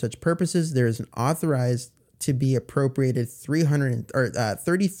appropriated for such purposes, there is an authorized to be appropriated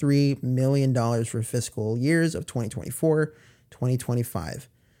 $33 million for fiscal years of 2024, 2025.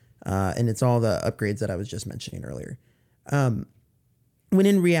 And it's all the upgrades that I was just mentioning earlier. When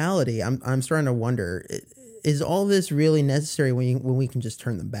in reality, I'm starting to wonder, is all this really necessary when we can just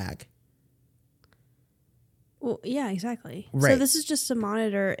turn them back? Well, yeah, exactly. Right. So this is just to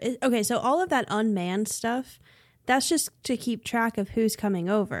monitor. Okay, so all of that unmanned stuff, that's just to keep track of who's coming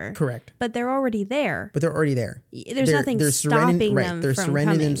over. Correct. But they're already there. There's nothing stopping them They're from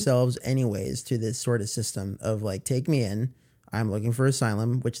surrendering coming. themselves anyways to this sort of system of like, take me in. I'm looking for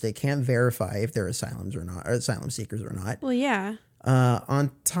asylum, which they can't verify if they're asylum seekers or not. Well, yeah.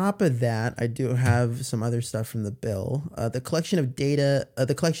 On top of that, I do have some other stuff from the bill. The collection of data,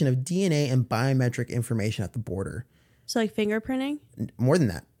 the collection of DNA and biometric information at the border. So like fingerprinting? More than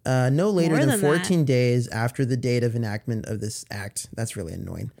that. No later More than than 14 days after the date of enactment of this act. That's really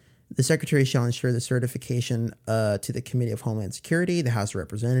annoying. The Secretary shall ensure the certification to the Committee of Homeland Security, the House of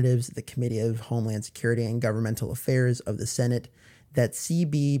Representatives, the Committee of Homeland Security and Governmental Affairs of the Senate that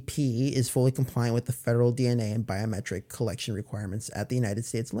CBP is fully compliant with the federal DNA and biometric collection requirements at the United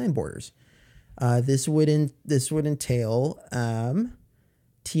States land borders. This would entail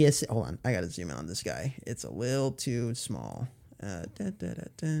TSA. Hold on, I gotta zoom in on this guy. It's a little too small.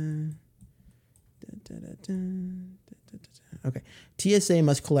 Okay. TSA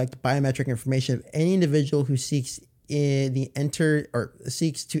must collect biometric information of any individual who seeks to enter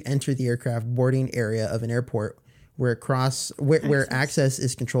the aircraft boarding area of an airport where access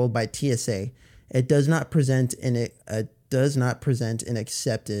is controlled by TSA. It does not present an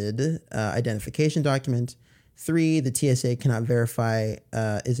accepted identification document. 3, the TSA cannot verify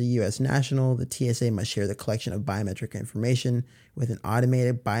is a U.S. national. The TSA must share the collection of biometric information with an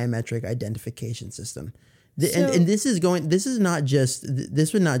automated biometric identification system. And this would not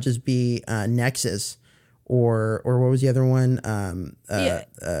just be Nexus or what was the other one?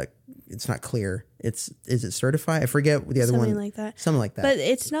 It's not clear. Is it certified? I forget the other one. Something like that. But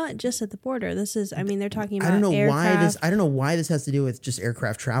it's not just at the border. This is, they're talking about I don't know aircraft. why this has to do with just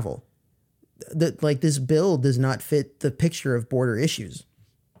aircraft travel. This bill does not fit the picture of border issues.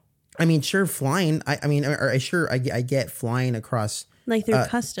 I mean, sure, flying. I get flying across like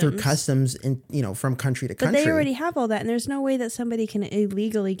through customs in from country to country. But they already have all that, and there's no way that somebody can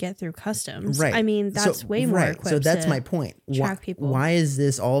illegally get through customs. Right. I mean, that's way more equipped. So that's my point. Track people. Why is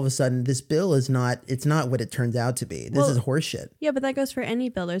this all of a sudden? This bill is not. It's not what it turns out to be. This is horseshit. Yeah, but that goes for any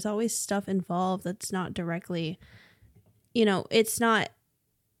bill. There's always stuff involved that's not directly. It's not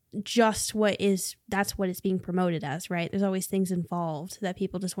just that's what it's being promoted as, right? There's always things involved that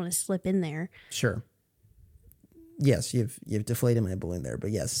people just want to slip in there. Sure. Yes, you've deflated my balloon there,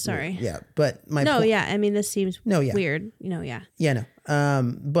 but yes. Sorry. Yeah, but this seems weird. Yeah. Yeah,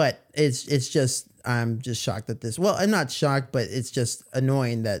 no. But it's just I'm just shocked that this. Well, I'm not shocked, but it's just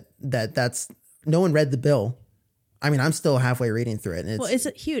annoying that's no one read the bill. I mean, I'm still halfway reading through it. And it's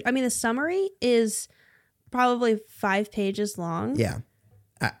huge. I mean, the summary is probably 5 pages long. Yeah.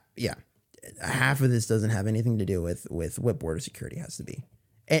 Yeah, half of this doesn't have anything to do with what border security has to be,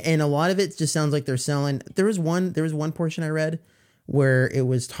 and a lot of it just sounds like they're selling. There was one portion I read where it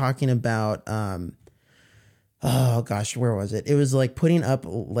was talking about, oh gosh, where was it? It was like putting up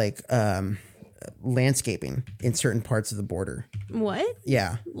landscaping in certain parts of the border. What?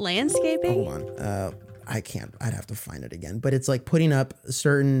 Yeah, landscaping. Hold on, I can't. I'd have to find it again. But it's like putting up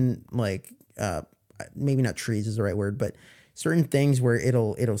certain maybe not trees is the right word, but certain things where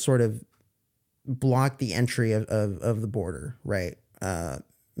it'll sort of block the entry of the border, right?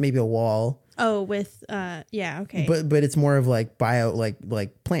 Maybe a wall. Oh, with okay. But it's more of like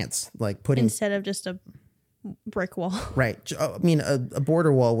like plants, like putting instead of just a brick wall. Right. I mean, a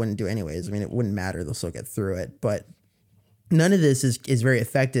border wall wouldn't do anyways. I mean, it wouldn't matter. They'll still get through it. But none of this is very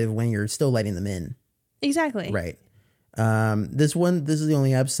effective when you're still letting them in. Exactly. Right. This is the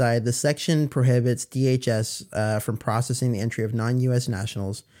only upside. The section prohibits DHS from processing the entry of non-U.S.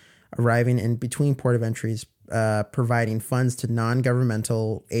 nationals arriving in between port of entries, providing funds to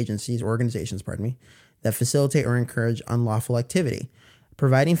non-governmental organizations, that facilitate or encourage unlawful activity,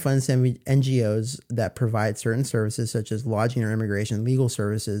 providing funds to NGOs that provide certain services such as lodging or immigration legal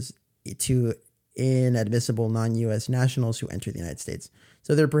services to inadmissible non-U.S. nationals who enter the United States.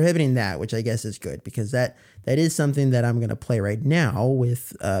 So they're prohibiting that, which I guess is good because that is something that I'm going to play right now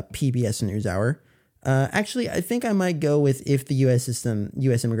with PBS NewsHour. Actually, I think I might go with if the U.S.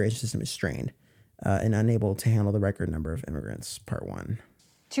 immigration system is strained and unable to handle the record number of immigrants, part 1.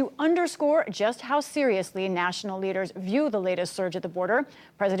 To underscore just how seriously national leaders view the latest surge at the border,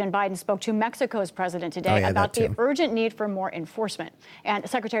 President Biden spoke to Mexico's president today about the urgent need for more enforcement. And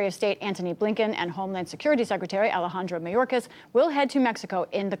Secretary of State Antony Blinken and Homeland Security Secretary Alejandro Mayorkas will head to Mexico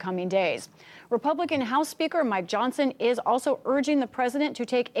in the coming days. Republican House Speaker Mike Johnson is also urging the president to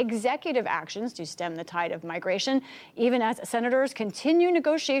take executive actions to stem the tide of migration, even as senators continue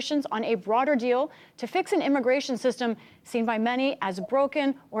negotiations on a broader deal to fix an immigration system seen by many as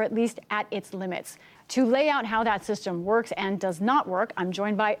broken or at least at its limits. To lay out how that system works and does not work, I'm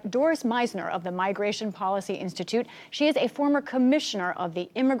joined by Doris Meisner of the Migration Policy Institute. She is a former commissioner of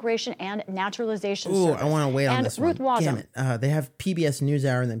the Immigration and Naturalization Service. I want to wait on and this Ruth one. Wazam. Damn it. They have PBS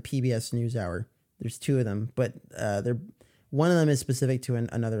NewsHour and then PBS NewsHour. There's 2 of them, but One of them is specific to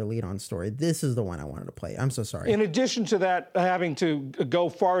another lead-on story. This is the one I wanted to play. I'm so sorry. In addition to that, having to go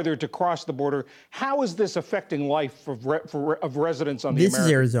farther to cross the border, how is this affecting life of residents on the This American?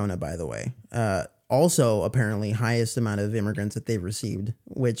 is Arizona, by the way. Also, apparently, highest amount of immigrants that they've received,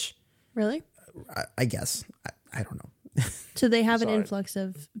 which... Really? I guess. I don't know. So they have an influx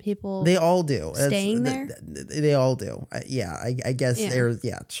of people. They all do. Staying there? They all do. I guess there's,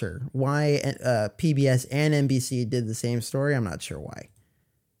 sure. Why PBS and NBC did the same story, I'm not sure why.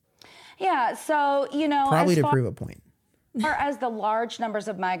 Yeah, so, Probably to prove a point. As far as the large numbers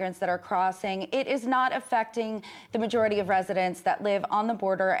of migrants that are crossing, it is not affecting the majority of residents that live on the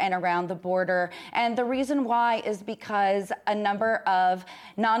border and around the border. And the reason why is because a number of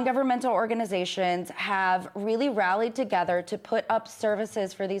non-governmental organizations have really rallied together to put up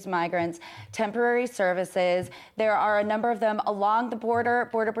services for these migrants, temporary services. There are a number of them along the border.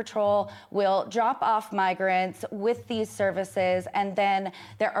 Border Patrol will drop off migrants with these services. And then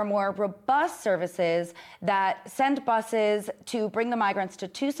there are more robust services that send buses to bring the migrants to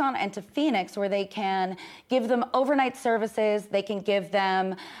Tucson and to Phoenix, where they can give them overnight services, they can give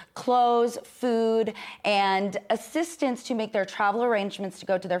them clothes, food, and assistance to make their travel arrangements to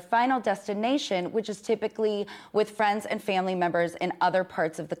go to their final destination, which is typically with friends and family members in other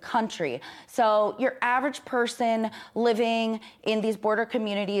parts of the country. So your average person living in these border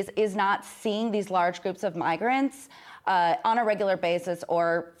communities is not seeing these large groups of migrants on a regular basis,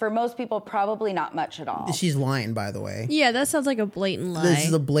 or for most people, probably not much at all. She's lying, by the way. Yeah, that sounds like a blatant lie. This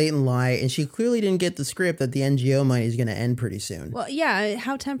is a blatant lie, and she clearly didn't get the script that the NGO money is going to end pretty soon. Well, yeah,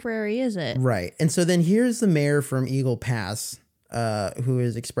 how temporary is it? Right. And so then here's the mayor from Eagle Pass who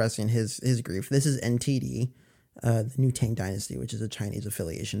is expressing his grief. This is NTD, the New Tang Dynasty, which is a Chinese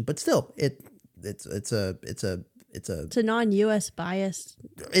affiliation, but still, it's a non-U.S. biased.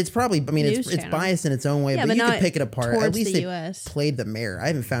 It's probably. I mean, it's biased in its own way, but you can pick it apart. At least they US. played the mayor. I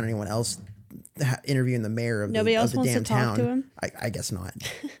haven't found anyone else interviewing the mayor of Nobody else the wants damn to talk town. to him? I guess not.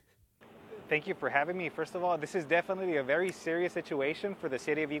 Thank you for having me. First of all, this is definitely a very serious situation for the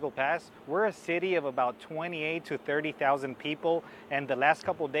city of Eagle Pass. We're a city of about 28 to 30,000 people, and the last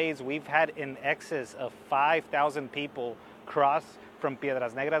couple of days we've had in excess of 5,000 people cross from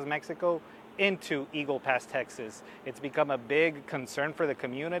Piedras Negras, Mexico, into Eagle Pass, Texas. It's become a big concern for the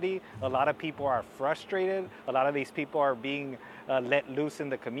community. A lot of people are frustrated. A lot of these people are being let loose in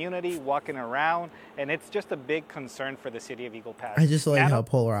the community, walking around, and it's just a big concern for the city of Eagle Pass. I just like how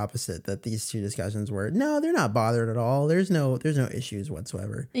polar opposite that these two discussions were. No, they're not bothered at all. There's no issues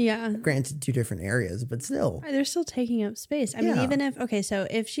whatsoever. Yeah. Granted, two different areas, but still. They're still taking up space. I mean, even if, so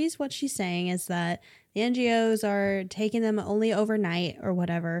if what she's saying is that the NGOs are taking them only overnight or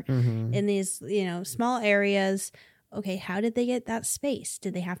whatever in these, small areas. Okay, how did they get that space?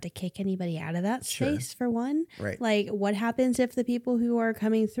 Did they have to kick anybody out of that space for one? Right. Like, what happens if the people who are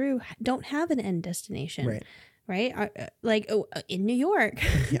coming through don't have an end destination? Right? In New York.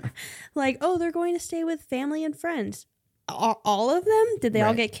 Yeah. They're going to stay with family and friends. All of them? Did they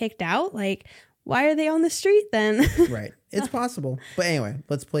all get kicked out? Like, why are they on the street then? Right. It's possible. But anyway,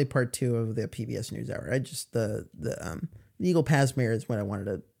 let's play part 2 of the PBS NewsHour. The Eagle Pass mayor is what I wanted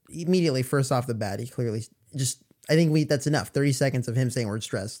to immediately first off the bat. He clearly I think that's enough. 30 seconds of him saying we're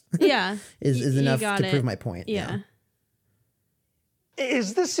stressed. Yeah. is enough to prove my point. Yeah.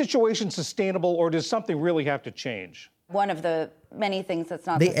 Is this situation sustainable, or does something really have to change? One of the many things that's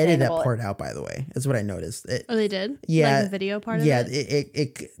not They sustainable. edited that part out, by the way. That's what I noticed. They did? Yeah. Like the video part of it? Yeah.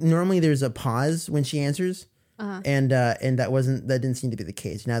 It normally there's a pause when she answers. And that didn't seem to be the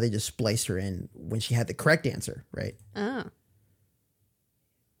case. Now they just spliced her in when she had the correct answer, right? Oh.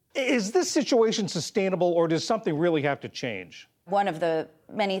 Is this situation sustainable, or does something really have to change? One of the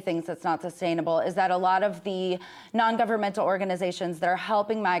many things that's not sustainable is that a lot of the non-governmental organizations that are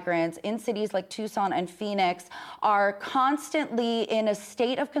helping migrants in cities like Tucson and Phoenix are constantly in a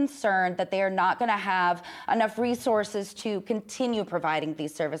state of concern that they are not going to have enough resources to continue providing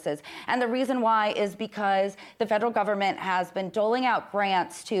these services. And the reason why is because the federal government has been doling out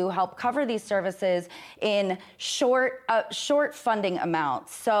grants to help cover these services in short funding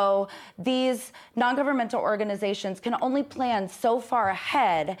amounts. So these non-governmental organizations can only plan so far ahead.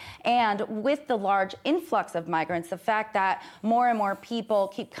 And with the large influx of migrants, the fact that more and more people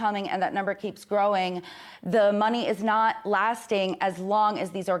keep coming and that number keeps growing, the money is not lasting as long as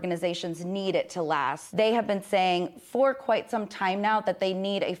these organizations need it to last. They have been saying for quite some time now that they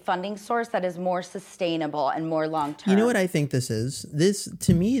need a funding source that is more sustainable and more long-term. You know what I think this is?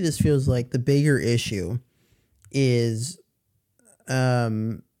 To me, this feels like the bigger issue is,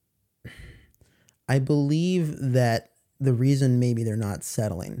 I believe that the reason maybe they're not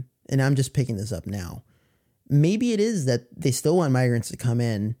settling, and I'm just picking this up now, maybe it is that they still want migrants to come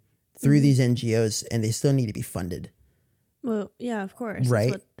in through these NGOs and they still need to be funded. Well, yeah, of course. Right.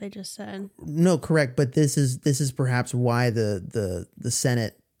 That's what they just said. No, correct. But this is perhaps why the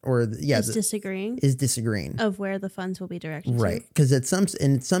Senate is disagreeing of where the funds will be directed. Right. Because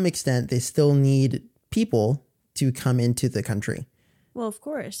in some extent, they still need people to come into the country. Well, of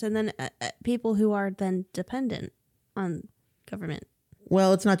course. And then people who are then dependent on government.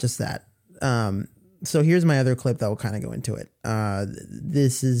 Well, it's not just that. So here's my other clip that will kind of go into it.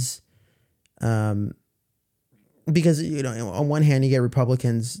 This is because, you know, on one hand, you get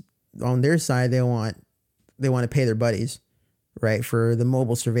Republicans on their side. They want to pay their buddies, right, for the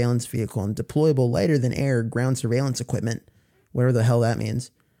mobile surveillance vehicle and deployable lighter than air ground surveillance equipment, whatever the hell that means.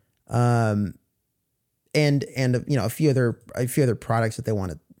 And you know, a few other products that they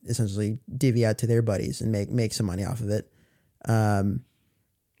want to essentially divvy out to their buddies and make some money off of it.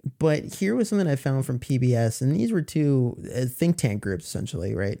 But here was something I found from PBS, and these were two think tank groups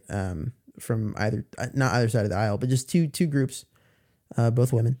essentially, right? From not either side of the aisle, but just two groups,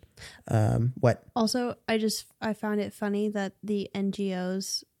 both women. What? Also, I found it funny that the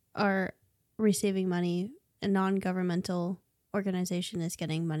NGOs are receiving money. A non-governmental organization is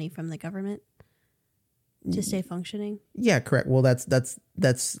getting money from the government to stay functioning. Yeah, correct. Well, that's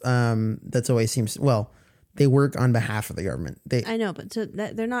always seems, well, they work on behalf of the government. I know, but so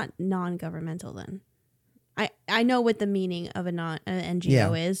they're not non-governmental then. I know what the meaning of an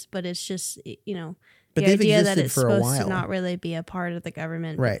NGO is, but it's just, you know, but the idea that it's for supposed to not really be a part of the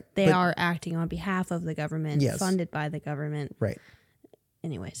government. Right. They are acting on behalf of the government, yes, funded by the government. Right.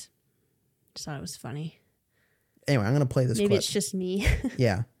 Anyways, just thought it was funny. Anyway, I'm going to play this clip. Maybe it's just me.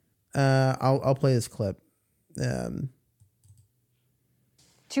 Yeah. I'll play this clip.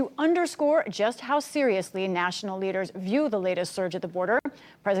 To underscore just how seriously national leaders view the latest surge at the border,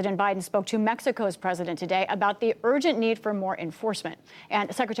 President Biden spoke to Mexico's president today about the urgent need for more enforcement.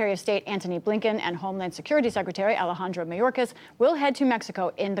 And Secretary of State Antony Blinken and Homeland Security Secretary Alejandro Mayorkas will head to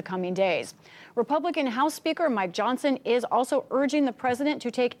Mexico in the coming days. Republican House Speaker Mike Johnson is also urging the president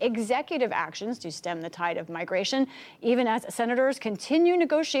to take executive actions to stem the tide of migration, even as senators continue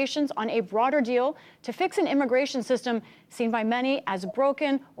negotiations on a broader deal to fix an immigration system seen by many as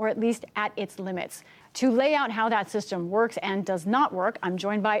broken or at least at its limits. To lay out how that system works and does not work, I'm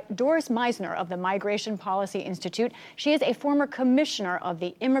joined by Doris Meisner of the Migration Policy Institute. She is a former commissioner of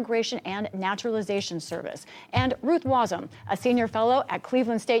the Immigration and Naturalization Service. And Ruth Wasem, a senior fellow at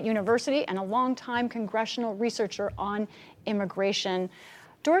Cleveland State University and a longtime congressional researcher on immigration.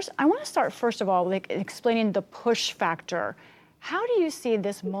 Doris, I want to start, first of all, explaining the push factor. How do you see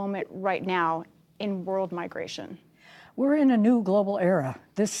this moment right now in world migration? We're in a new global era.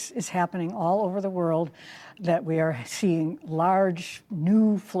 This is happening all over the world, that we are seeing large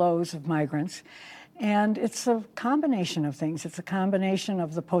new flows of migrants. And it's a combination of things. It's a combination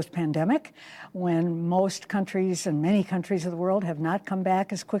of the post-pandemic, when most countries and many countries of the world have not come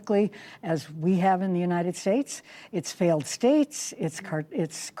back as quickly as we have in the United States. It's failed states, it's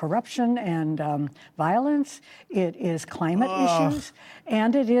corruption and violence, it is climate issues,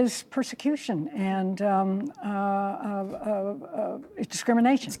 and it is persecution and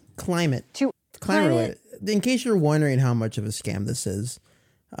discrimination. It's climate related. In case you're wondering how much of a scam this is,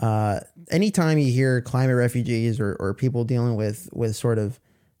 anytime you hear climate refugees or people dealing with sort of,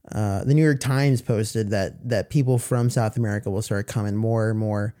 the New York Times posted that people from South America will start coming more and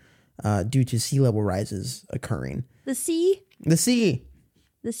more due to sea level rises occurring. The sea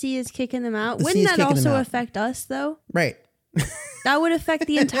is kicking them out. Wouldn't that also affect us though? Right. That would affect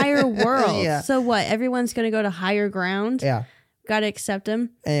the entire world. Yeah. So what? Everyone's going to go to higher ground? Yeah. Got to accept them.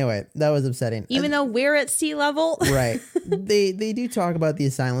 Anyway, that was upsetting. Even though we're at sea level. Right. They do talk about the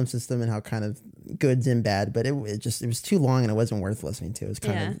asylum system and how kind of good's and bad, but it was too long and it wasn't worth listening to. It was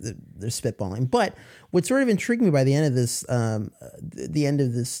kind of they're spitballing. But what sort of intrigued me by the end of this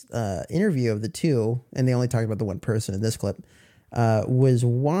interview of the two, and they only talked about the one person in this clip, was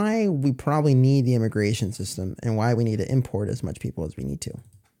why we probably need the immigration system and why we need to import as much people as we need to,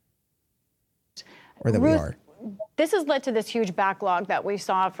 or that we are. This has led to this huge backlog that we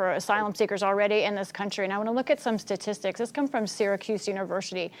saw for asylum seekers already in this country. And I want to look at some statistics. This comes from Syracuse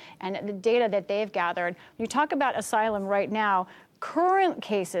University and the data that they've gathered. When you talk about asylum right now, current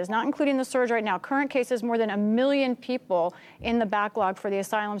cases, not including the surge right now, current cases, more than 1 million people in the backlog for the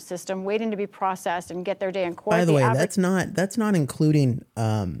asylum system waiting to be processed and get their day in court. By the way, that's not including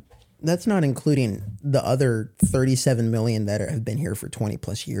the other 37 million that have been here for 20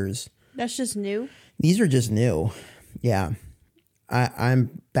 plus years. That's just new. These are just new. Yeah.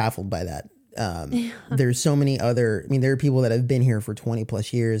 I'm baffled by that. There's so many other, I mean, there are people that have been here for 20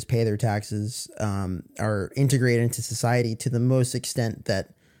 plus years, pay their taxes, are integrated into society to the most extent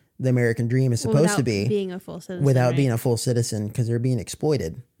that the American dream is supposed to be. Being a full citizen. Without being a full citizen, because they're being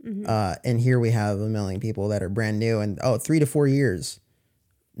exploited. And here we have a million people that are brand new and 3 to 4 years.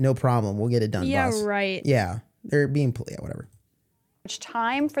 No problem. We'll get it done, Yeah, boss. right. Yeah. They're being, whatever.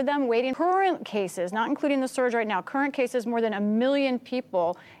 Time for them waiting. Current cases, not including the surge right now, current cases, more than 1 million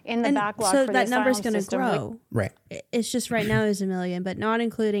people in the backlog so for that the number's asylum going to system. grow. Right. It's just right now there's 1 million, but not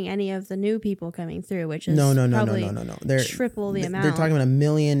including any of the new people coming through, which is No. probably They're triple the amount. They're talking about 1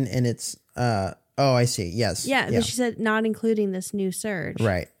 million and it's, I see. Yes. Yeah, but she said not including this new surge.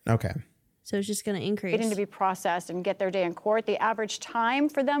 Right. Okay. So it's just going to increase. Waiting to be processed and get their day in court. The average time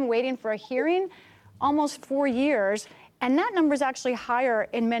for them waiting for a hearing, almost 4 years. And that number is actually higher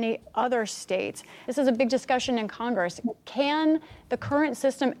in many other states. This is a big discussion in Congress. Can the current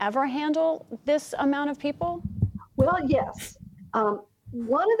system ever handle this amount of people? Well, yes.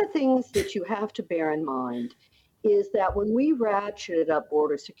 One of the things that you have to bear in mind is that when we ratcheted up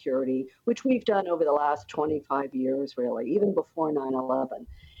border security, which we've done over the last 25 years, really, even before 9/11,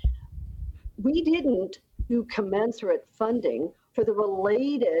 we didn't do commensurate funding for the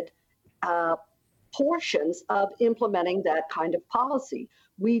related portions of implementing that kind of policy.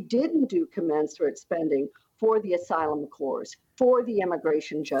 We didn't do commensurate spending for the asylum courts, for the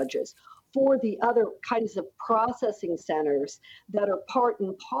immigration judges, for the other kinds of processing centers that are part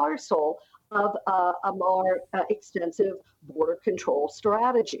and parcel of a more extensive border control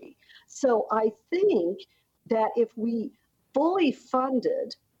strategy. So I think that if we fully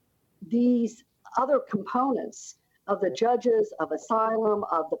funded these other components of the judges, of asylum,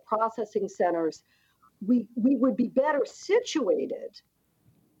 of the processing centers, we would be better situated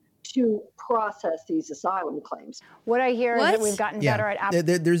to process these asylum claims. What I hear is that we've gotten better at...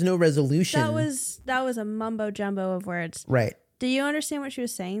 There's no resolution. That was a mumbo jumbo of words. Right. Do you understand what she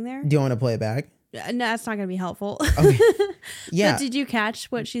was saying there? Do you want to play it back? No, that's not going to be helpful. Okay. Yeah. But did you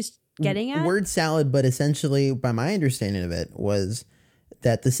catch what she's getting at? Word salad, but essentially, by my understanding of it, was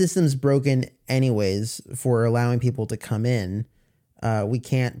that the system's broken anyways for allowing people to come in. We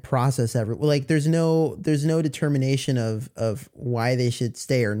can't process there's no determination of why they should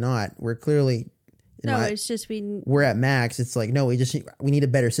stay or not. We're clearly it's just we're at max. It's like, no, we need a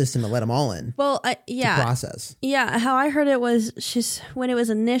better system to let them all in. Well, to process. Yeah, how I heard it was when it was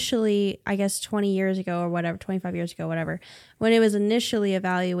initially, I guess 20 years ago or whatever, 25 years ago, whatever, when it was initially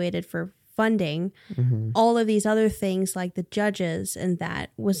evaluated for funding, all of these other things like the judges and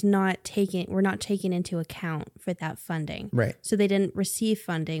that were not taken into account for that funding. Right. So they didn't receive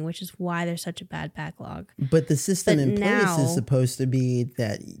funding, which is why there's such a bad backlog. But the system in place is supposed to be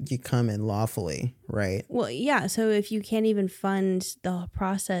that you come in lawfully, right? Well, yeah. So if you can't even fund the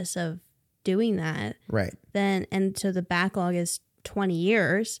process of doing that, right, then so the backlog is 20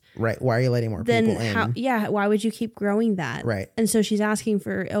 years. Right. Why are you letting more people in? Why would you keep growing that? Right. And so she's asking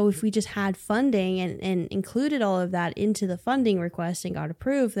for, if we just had funding and included all of that into the funding request and got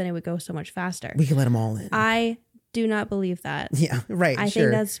approved, then it would go so much faster. We could let them all in. I do not believe that. Yeah, right. I think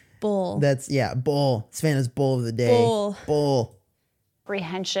that's bull. Bull. Savannah's bull of the day. Bull.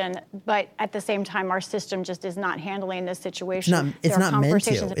 Apprehension, but at the same time, our system just is not handling this situation. It's not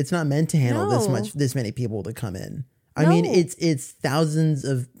meant to handle this many people to come in. I mean, it's thousands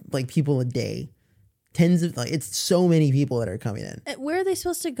of people a day, tens of it's so many people that are coming in. Where are they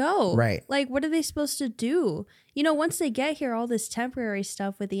supposed to go? Right. What are they supposed to do? Once they get here, all this temporary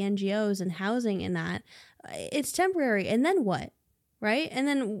stuff with the NGOs and housing and that, it's temporary. And then what? Right. And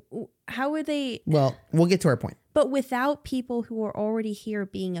then how would they? Well, we'll get to our point. But without people who are already here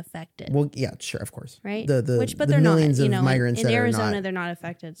being affected. Well, yeah, sure, of course. Right. But they're millions not. of migrants in that Arizona, are not, they're not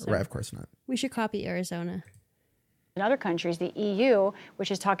affected. So right. Of course not. We should copy Arizona. In other countries, the EU, which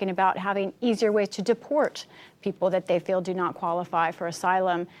is talking about having easier ways to deport people that they feel do not qualify for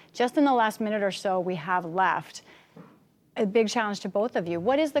asylum. Just in the last minute or so we have left, a big challenge to both of you.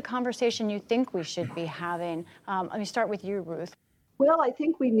 What is the conversation you think we should be having? Let me start with you, Ruth. Well, I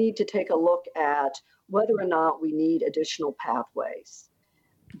think we need to take a look at whether or not we need additional pathways.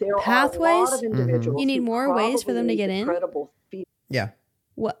 There are a lot of individuals. You need more ways for them to get in? Yeah.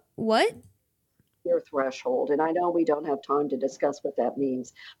 What? Their threshold, and I know we don't have time to discuss what that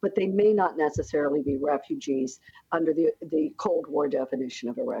means, but they may not necessarily be refugees under the Cold War definition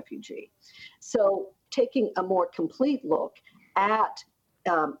of a refugee. So taking a more complete look at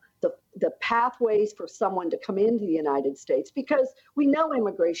the pathways for someone to come into the United States, because we know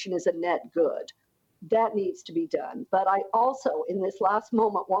immigration is a net good That needs to be done. But I also, in this last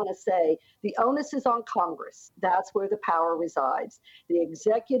moment, want to say the onus is on Congress. That's where the power resides. The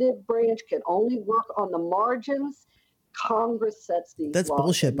executive branch can only work on the margins. Congress sets these That's laws.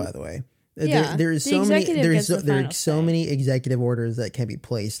 bullshit, by the way. Yeah, There's the so many. executive There's gets so, the there are final so many executive orders that can be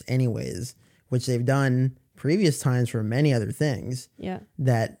placed, anyways, which they've done previous times for many other things. Yeah.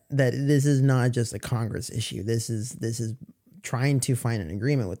 That this is not just a Congress issue. This is trying to find an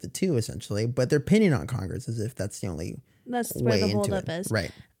agreement with the two, essentially, but they're pinning on Congress as if that's the only That's way where the into holdup it. is.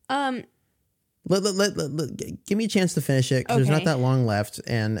 Right. Let Give me a chance to finish it because there's not Okay. that long left,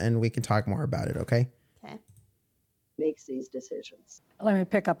 and we can talk more about it. Okay. Makes these decisions. Let me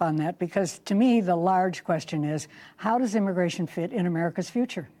pick up on that, because to me, the large question is, how does immigration fit in America's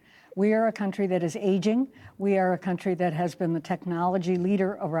future? We are a country that is aging. We are a country that has been the technology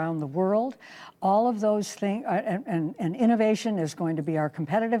leader around the world. All of those things, and innovation is going to be our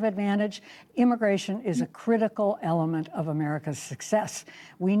competitive advantage. Immigration is a critical element of America's success.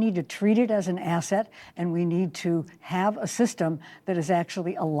 We need to treat it as an asset, and we need to have a system that is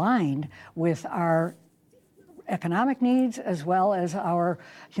actually aligned with our economic needs as well as our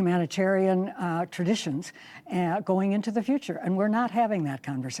humanitarian traditions going into the future. And we're not having that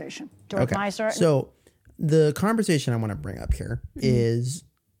conversation. So the conversation I want to bring up here is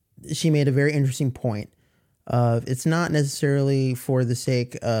she made a very interesting point of it's not necessarily for the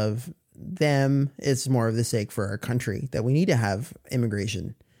sake of them. It's more of the sake for our country that we need to have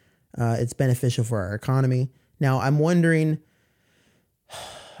immigration. It's beneficial for our economy. Now, I'm wondering,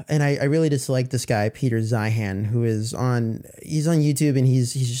 and I really dislike this guy, Peter Zeihan, who is he's on YouTube, and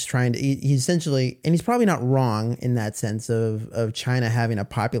he's just trying to, he's essentially, and he's probably not wrong in that sense of China having a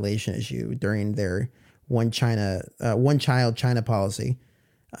population issue during their one child China policy.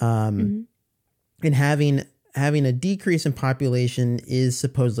 And having a decrease in population is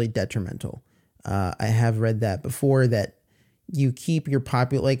supposedly detrimental. I have read that before, that you keep your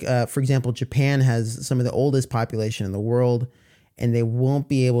for example, Japan has some of the oldest population in the world, and they won't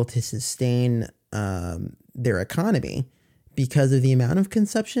be able to sustain their economy because of the amount of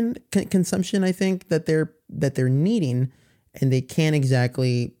consumption, I think, that they're needing, and they can't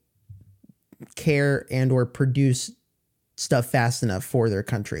exactly care and or produce stuff fast enough for their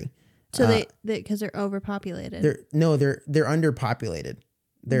country. So because they're overpopulated. They're underpopulated.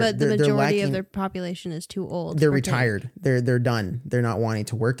 But the majority of their population is too old. They're retired. They're done. They're not wanting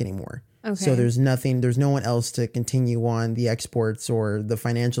to work anymore. Okay. So there's no one else to continue on the exports or the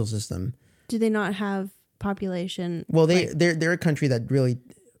financial system. Do they not have population? Well, they're a country that really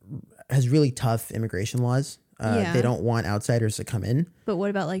has really tough immigration laws. They don't want outsiders to come in. But what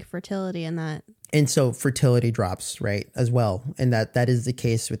about like fertility and that? And so fertility drops, right, as well. And that is the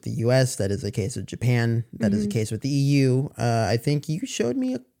case with the US. That is the case with Japan. That is the case with the EU. I think you showed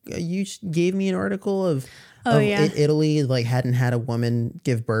me, you gave me an article of Italy hadn't had a woman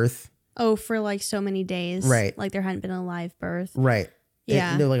give birth. Oh, for like so many days. Right. Like there hadn't been a live birth. Right.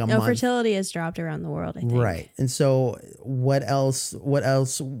 Yeah. They're like a month. Fertility has dropped around the world, I think. Right. And so what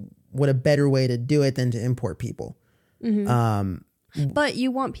a better way to do it than to import people? But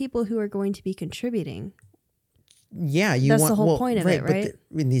you want people who are going to be contributing. Yeah, that's the whole point of it, right?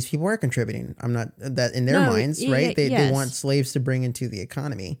 But these people are contributing. I'm not that in their minds, right? They want slaves to bring into the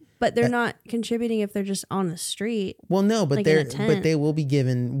economy. But they're not contributing if they're just on the street. Well, no, but they will be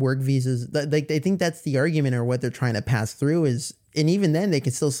given work visas. Like they think that's the argument, or what they're trying to pass through is, and even then they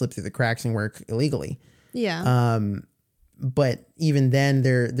can still slip through the cracks and work illegally. Yeah. But even then,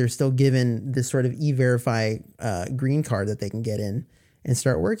 they're still given this sort of e-verify green card that they can get in and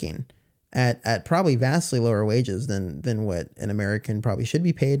start working at probably vastly lower wages than what an American probably should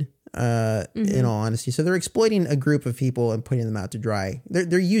be paid. In all honesty, so they're exploiting a group of people and putting them out to dry.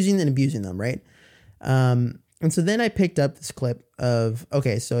 They're using and abusing them, right? And so then I picked up this clip of,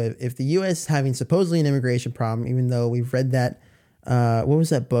 okay, so if the U.S. having supposedly an immigration problem, even though we've read that, what was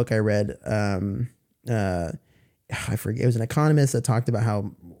that book I read? I forget. It was an economist that talked about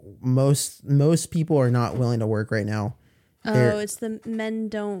how most people are not willing to work right now. It's the men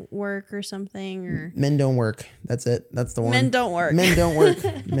don't work or something, or men don't work. That's it. That's the one. Men don't work. Men don't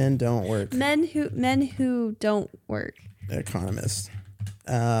work. Men don't work. Men who don't work. Economist.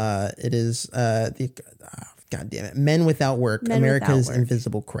 It is God damn it. Men Without Work. Men America's Without Work.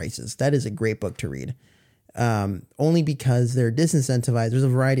 Invisible Crisis. That is a great book to read. Only because they're disincentivized. There's a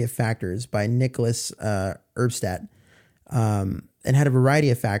variety of factors by Nicholas Erbstadt, and had a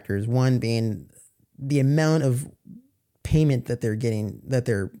variety of factors. One being the amount of payment that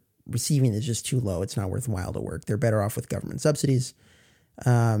they're receiving is just too low. It's not worthwhile to work. They're better off with government subsidies.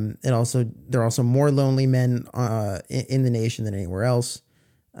 There are also more lonely men in the nation than anywhere else.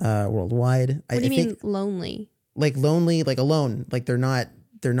 worldwide. What do you mean lonely? Like lonely, like alone. Like they're not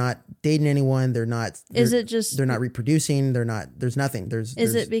dating anyone. They're not reproducing. There's nothing.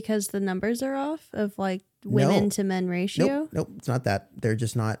 Is it because the numbers are off of like women to men ratio? Nope. It's not that.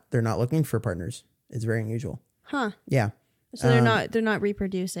 They're not looking for partners. It's very unusual. Huh. Yeah. So they're not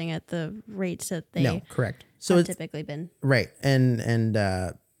reproducing at the rates that they correct. So have typically been. Right. And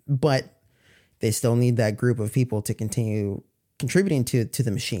but they still need that group of people to continue contributing to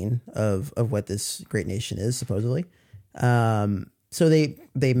the machine of what this great nation is, supposedly. So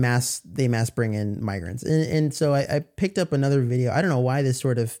they mass bring in migrants. And so I picked up another video. I don't know why this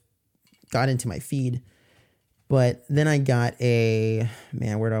sort of got into my feed, but then I got where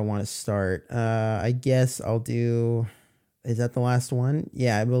do I want to start? I guess I'll do, is that the last one?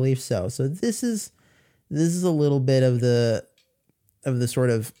 Yeah, I believe so. So this is a little bit of the sort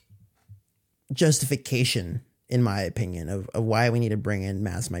of justification, in my opinion, of why we need to bring in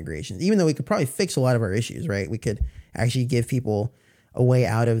mass migration, even though we could probably fix a lot of our issues, right? We could actually give people a way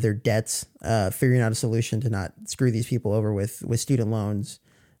out of their debts, figuring out a solution to not screw these people over with student loans,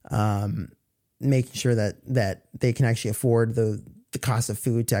 making sure that they can actually afford the cost of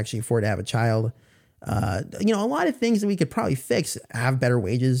food to actually afford to have a child. A lot of things that we could probably fix, have better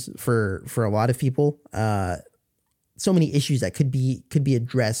wages for a lot of people. So many issues that could be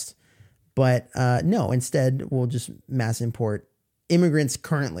addressed, but no, instead we'll just mass import immigrants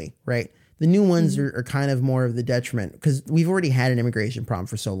currently, right? The new ones are kind of more of the detriment because we've already had an immigration problem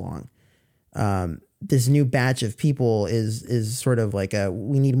for so long. This new batch of people is sort of like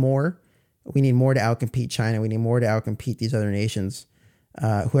we need more. We need more to outcompete China. We need more to outcompete these other nations.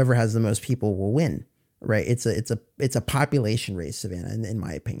 Whoever has the most people will win, right? It's a population race, Savannah, in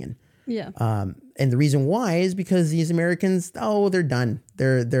my opinion. Yeah. And the reason why is because these Americans, they're done.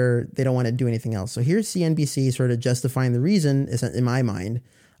 They don't want to do anything else. So here's CNBC sort of justifying the reason, in my mind,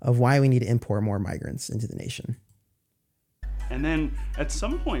 of why we need to import more migrants into the nation. And then at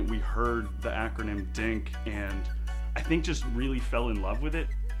some point we heard the acronym DINK and I think just really fell in love with it.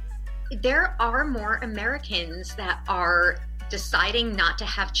 There are more Americans that are deciding not to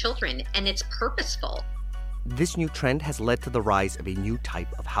have children, and it's purposeful. This new trend has led to the rise of a new type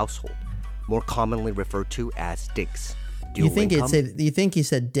of household, more commonly referred to as Dinks. You think he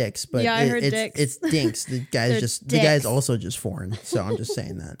said dicks, but yeah, I heard dicks. It's Dinks. The guy's also just foreign. So I'm just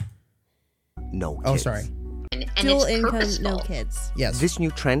saying that. No kids. Oh, sorry. And dual it's income, purposeful. no kids. Yes. This new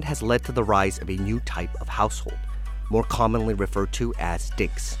trend has led to the rise of a new type of household, more commonly referred to as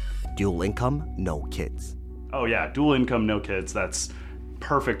Dinks. Dual income, no kids. Oh yeah, dual income, no kids. That's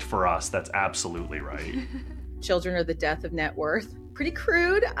perfect for us. That's absolutely right. Children are the death of net worth. Pretty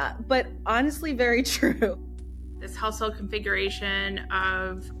crude, but honestly very true. This household configuration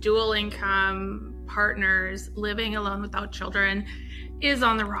of dual income partners living alone without children is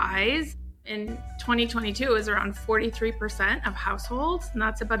on the rise. In 2022, it was around 43% of households, and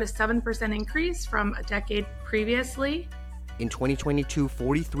that's about a 7% increase from a decade previously. In 2022,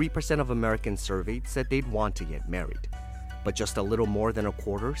 43% of Americans surveyed said they'd want to get married, but just a little more than a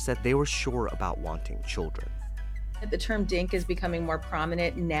quarter said they were sure about wanting children. The term DINK is becoming more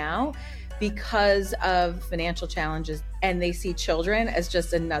prominent now because of financial challenges, and they see children as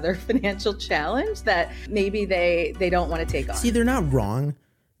just another financial challenge that maybe they don't want to take on. See, they're not wrong.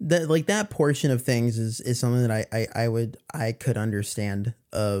 That portion of things is something that I could understand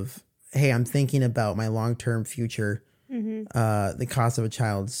of, hey, I'm thinking about my long-term future. Mm-hmm. The cost of a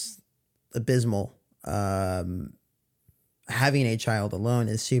child's abysmal. Having a child alone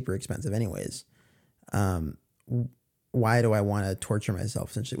is super expensive anyways. Why do I want to torture myself,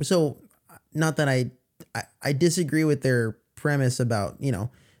 essentially? So not that I disagree with their premise about,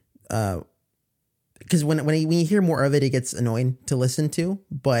 because when you hear more of it, it gets annoying to listen to,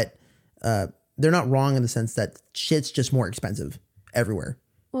 but they're not wrong in the sense that shit's just more expensive everywhere.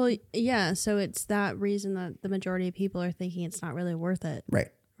 Well, yeah. So it's that reason that the majority of people are thinking it's not really worth it. Right.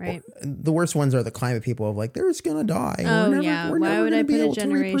 Right. Well, the worst ones are the climate people of like, they're just going to die. Oh, yeah. Why would I put a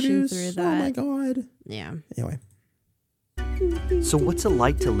generation through that? Oh, my God. Yeah. Anyway. So what's it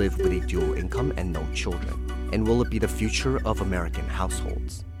like to live with a dual income and no children? And will it be the future of American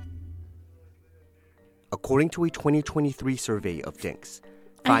households? According to a 2023 survey of Dinks,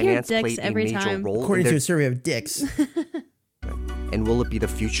 finance played a major role. According to a survey of dicks. And will it be the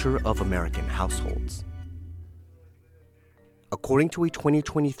future of American households? According to a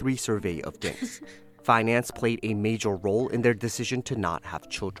 2023 survey of Dinks, finance played a major role in their decision to not have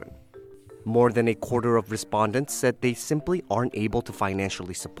children. More than a quarter of respondents said they simply aren't able to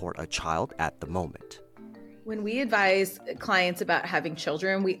financially support a child at the moment. When we advise clients about having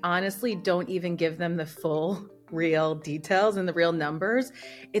children, we honestly don't even give them the full real details and the real numbers.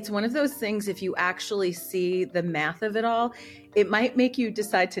 It's one of those things, if you actually see the math of it all, it might make you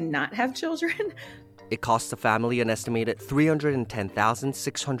decide to not have children. It costs the family an estimated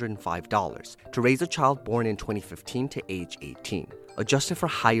 $310,605 to raise a child born in 2015 to age 18, adjusted for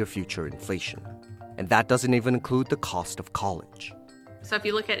higher future inflation. And that doesn't even include the cost of college. So if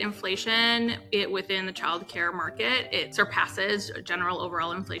you look at inflation within the child care market, it surpasses general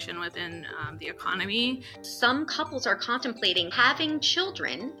overall inflation within the economy. Some couples are contemplating having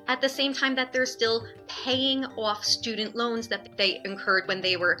children at the same time that they're still paying off student loans that they incurred when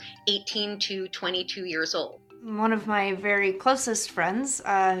they were 18 to 22 years old. One of my very closest friends,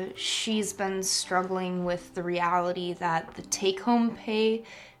 she's been struggling with the reality that the take-home pay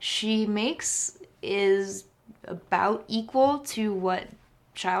she makes is about equal to what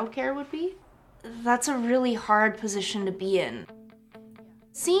childcare would be. That's a really hard position to be in.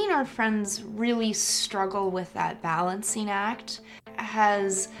 Seeing our friends really struggle with that balancing act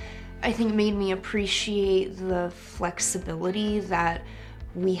has, I think, made me appreciate the flexibility that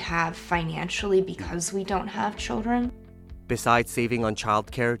we have financially because we don't have children. Besides saving on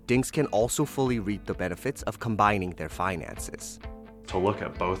childcare, Dinks can also fully reap the benefits of combining their finances. To look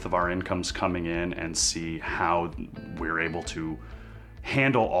at both of our incomes coming in and see how we're able to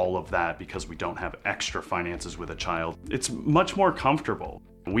handle all of that because we don't have extra finances with a child, it's much more comfortable.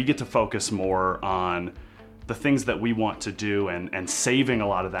 We get to focus more on the things that we want to do and saving a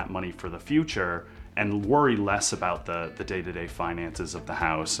lot of that money for the future and worry less about the day-to-day finances of the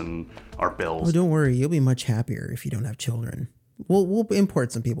house and our bills. Oh, don't worry. You'll be much happier if you don't have children. We'll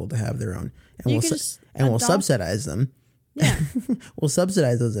import some people to have their own, and we'll subsidize them. Yeah. We'll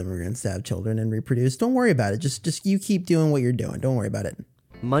subsidize those immigrants to have children and reproduce. Don't worry about it. Just you keep doing what you're doing. Don't worry about it.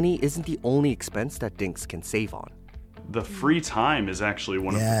 Money isn't the only expense that Dinks can save on. The free time is actually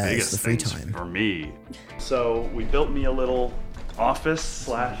one of the biggest things for me. So we built me a little office /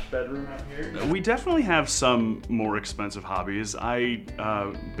 bedroom out here. We definitely have some more expensive hobbies. I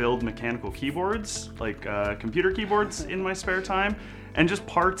build mechanical keyboards, like computer keyboards, in my spare time. And just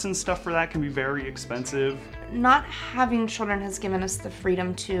parts and stuff for that can be very expensive. Not having children has given us the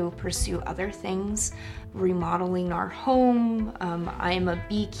freedom to pursue other things, remodeling our home. I am a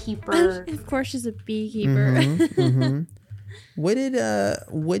beekeeper. Of course, she's a beekeeper. Mm-hmm, mm-hmm. What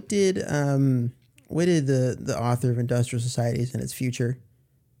did the author of Industrial Societies and Its Future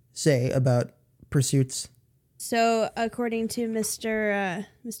say about pursuits? So, according to Mr.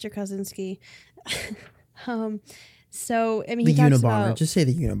 Kosinski, so, I mean, the he talks Unabomber. about, Just say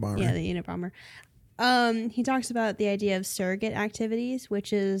the Unabomber. Yeah, the Unabomber. He talks about the idea of surrogate activities,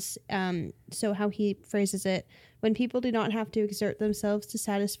 which is, so how he phrases it, when people do not have to exert themselves to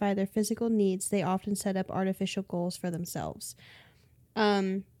satisfy their physical needs, they often set up artificial goals for themselves.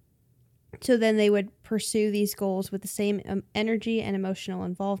 So then they would pursue these goals with the same energy and emotional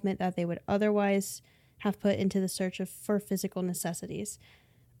involvement that they would otherwise have put into the search for physical necessities.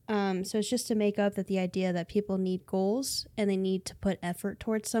 So it's just to make up that the idea that people need goals and they need to put effort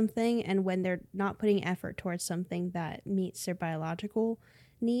towards something, and when they're not putting effort towards something that meets their biological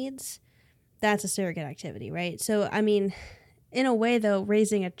needs, that's a surrogate activity, right? So, I mean, in a way, though,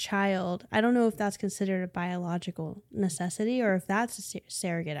 raising a child, I don't know if that's considered a biological necessity or if that's a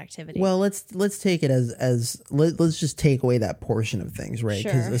surrogate activity. Well, let's take it as let's just take away that portion of things, right?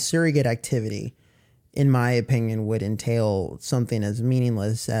 Because a surrogate activity, in my opinion, would entail something as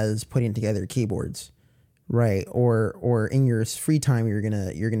meaningless as putting together keyboards, right? Or in your free time, you're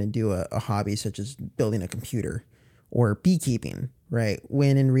gonna do a hobby such as building a computer or beekeeping, right?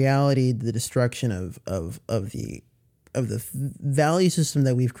 When in reality, the destruction of the value system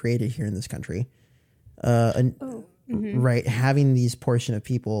that we've created here in this country, right? Having these portion of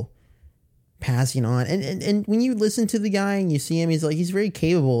people passing on, and when you listen to the guy and you see him, he's very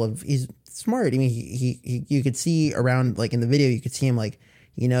capable of, he's smart. I mean, he you could see around, like in the video, you could see him, like,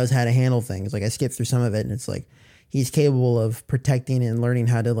 he knows how to handle things. Like, I skipped through some of it and it's like he's capable of protecting and learning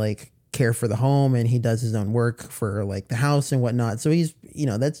how to like care for the home, and he does his own work for like the house and whatnot. So he's,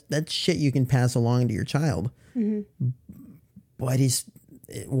 that's shit you can pass along to your child. Mm-hmm. But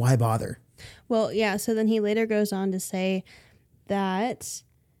why bother? Well, yeah. So then he later goes on to say that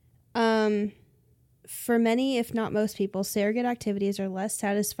for many, if not most people, surrogate activities are less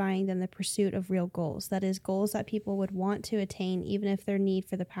satisfying than the pursuit of real goals. That is, goals that people would want to attain, even if their need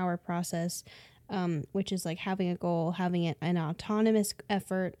for the power process, which is like having a goal, having an autonomous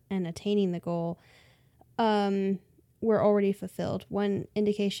effort, and attaining the goal, were already fulfilled. One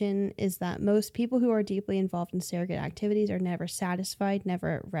indication is that most people who are deeply involved in surrogate activities are never satisfied,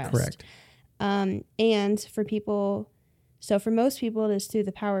 never at rest. Correct. And for people So for most people, it is through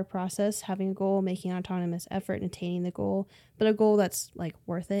the power process, having a goal, making autonomous effort, and attaining the goal, but a goal that's like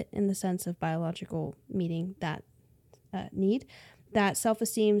worth it in the sense of biological meeting that need. That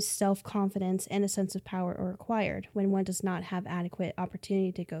self-esteem, self-confidence, and a sense of power are required. When one does not have adequate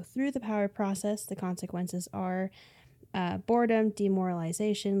opportunity to go through the power process, the consequences are boredom,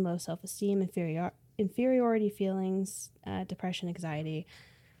 demoralization, low self-esteem, inferiority feelings, depression, anxiety,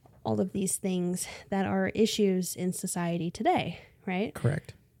 all of these things that are issues in society today, right?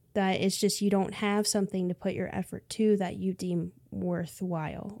 Correct. That it's just you don't have something to put your effort to that you deem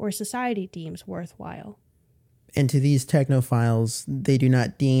worthwhile or society deems worthwhile. And to these technophiles, they do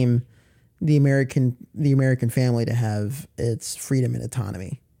not deem the American family to have its freedom and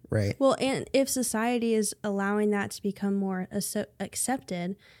autonomy, right? Well, and if society is allowing that to become more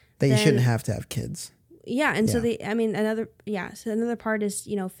accepted, that you then, shouldn't have to have kids. Yeah, and so another part is,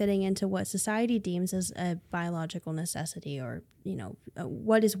 fitting into what society deems as a biological necessity, or,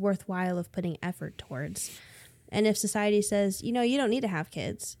 what is worthwhile of putting effort towards. And if society says, you don't need to have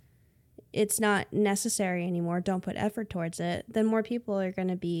kids, it's not necessary anymore, don't put effort towards it, then more people are going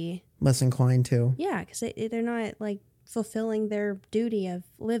to be less inclined to. Yeah, because they're not like fulfilling their duty of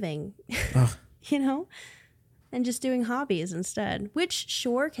living, and just doing hobbies instead, which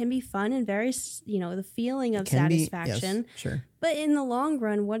sure can be fun and very, the feeling of satisfaction. Yes, sure. But in the long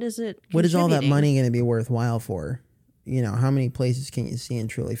run, what is it? What is all that money going to be worthwhile for? How many places can you see and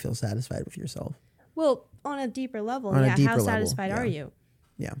truly feel satisfied with yourself? Well, on a deeper level, how satisfied are you?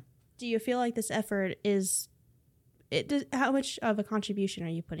 Yeah. Do you feel like this effort is, how much of a contribution are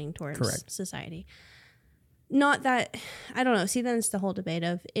you putting towards society? Not that, I don't know. See, then it's the whole debate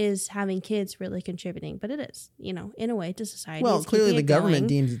of, is having kids really contributing? But it is, in a way, to society. Well, clearly the government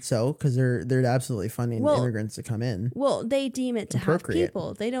deems it so, because they're absolutely funding immigrants to come in. Well, they deem it to have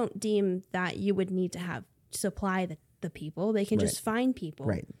people. They don't deem that you would need to supply the people. They can just find people.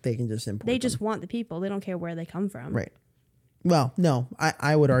 Right. They can just import They just want the people. They don't care where they come from. Right. Well, no,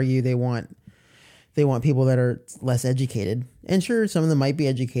 I would argue they want people that are less educated. And sure, some of them might be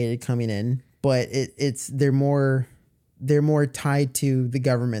educated coming in, but they're more tied to the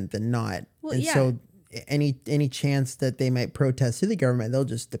government than not. Well, and so any chance that they might protest to the government, they'll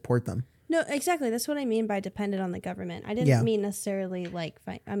just deport them. No, exactly. That's what I mean by dependent on the government. I didn't mean necessarily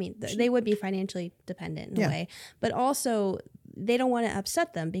they would be financially dependent in a way, but also they don't want to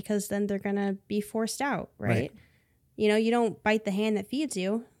upset them because then they're going to be forced out, right? You don't bite the hand that feeds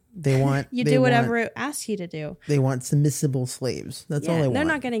you. They want you do whatever it asks you to do. They want submissible slaves. That's all they want. They're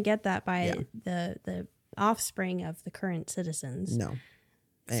not going to get that by the offspring of the current citizens. No.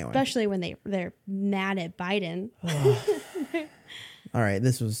 Anyway. Especially when they're mad at Biden. All right,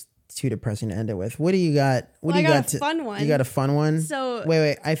 this was too depressing to end it with. What do you got? I got a fun one. You got a fun one? So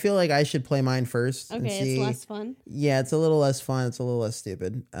wait. I feel like I should play mine first. Okay, it's less fun. Yeah, it's a little less fun. It's a little less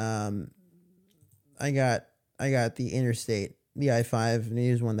stupid. I got the interstate, the I-5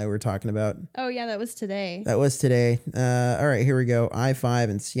 news one that we're talking about. Oh yeah, that was today. All right, here we go. I-5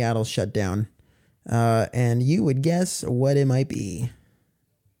 in Seattle shut down. And you would guess what it might be.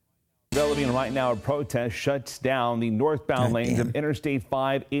 Developing right now, a protest shuts down the northbound lanes of Interstate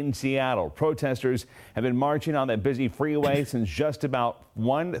 5 in Seattle. Protesters have been marching on that busy freeway since just about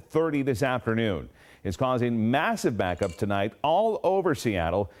 1:30 this afternoon. It's causing massive backups tonight all over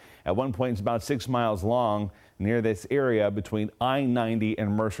Seattle. At one point, it's about 6 miles long near this area between I-90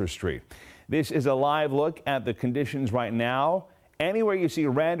 and Mercer Street. This is a live look at the conditions right now. Anywhere you see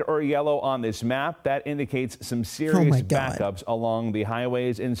red or yellow on this map, that indicates some serious backups along the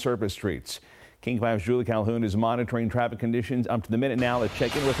highways and surface streets. King 5's Julie Calhoun is monitoring traffic conditions up to the minute now. Let's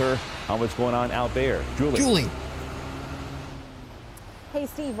check in with her on what's going on out there. Julie. Hey,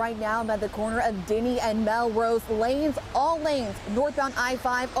 Steve, right now I'm at the corner of Denny and Melrose. All lanes northbound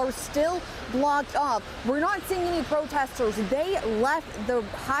I-5 are still blocked off. We're not seeing any protesters. They left the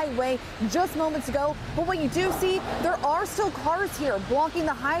highway just moments ago. But what you do see, there are still cars here blocking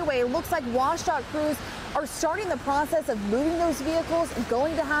the highway. It looks like WashDOT crews are starting the process of moving those vehicles,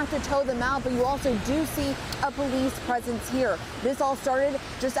 going to have to tow them out, but you also do see a police presence here. This all started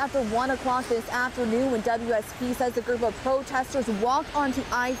just after 1 o'clock this afternoon when WSP says a group of protesters walked onto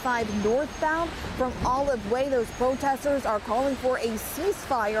I-5 northbound from Olive Way. Those protesters are calling for a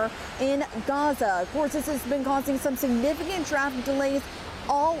ceasefire in Gaza. Of course, this has been causing some significant traffic delays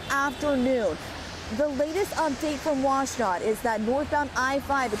all afternoon. The latest update from WashDOT is that northbound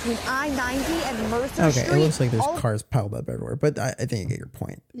I-5 between I-90 and Mercer Street. Okay, it looks like there's cars piled up everywhere, but I think I get your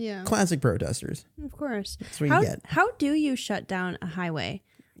point. Yeah. Classic protesters. Of course. That's what you get. How do you shut down a highway?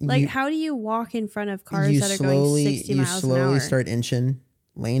 How do you walk in front of cars that are going 60 miles an hour? You slowly start inching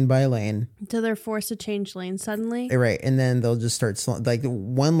lane by lane. So they're forced to change lanes suddenly. Right, and then they'll just start like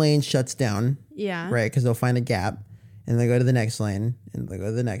one lane shuts down. Yeah. Right, because they'll find a gap, and they go to the next lane, and they go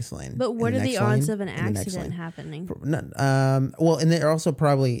to the next lane. But what are the odds of an accident happening? Well, and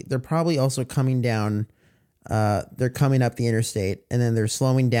they're probably also coming down. They're coming up the interstate, and then they're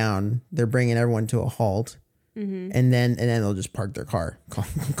slowing down. They're bringing everyone to a halt, and then they'll just park their car. Call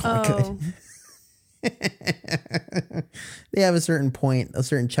it good. They have a certain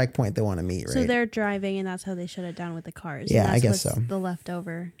checkpoint they want to meet, right? So they're driving, and that's how they shut it down with the cars. Yeah, and that's I guess so. The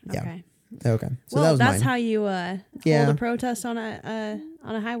leftover. Okay. Yeah. Okay. So well, that was that's mine. how you hold a protest on a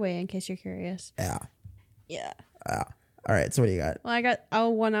highway. In case you're curious. Yeah. Yeah. All right. So what do you got? Well,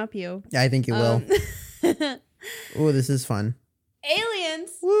 I'll one up you. Yeah, I think you will. Oh, this is fun.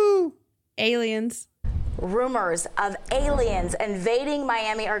 Aliens. Woo. Aliens. Rumors of aliens invading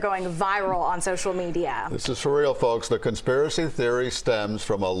Miami are going viral on social media. This is for real, folks. The conspiracy theory stems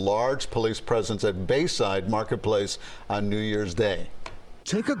from a large police presence at Bayside Marketplace on New Year's Day.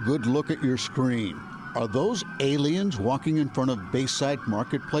 Take a good look at your screen. Are those aliens walking in front of Bayside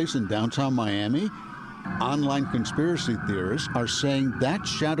Marketplace in downtown Miami? Online conspiracy theorists are saying that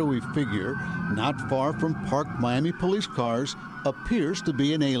shadowy figure not far from parked Miami police cars appears to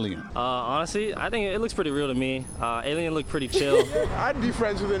be an alien. Honestly, I think it looks pretty real to me. Alien look pretty chill. I'd be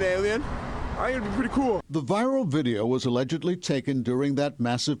friends with an alien. I think it'd be pretty cool. The viral video was allegedly taken during that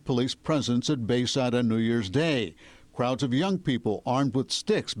massive police presence at Bayside on New Year's Day. Crowds of young people armed with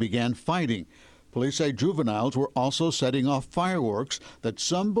sticks began fighting. Police say juveniles were also setting off fireworks that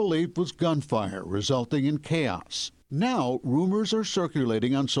some believed was gunfire, resulting in chaos. Now, rumors are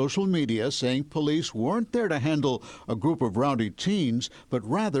circulating on social media saying police weren't there to handle a group of rowdy teens, but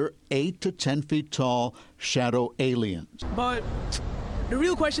rather 8 to 10 feet tall shadow aliens. But the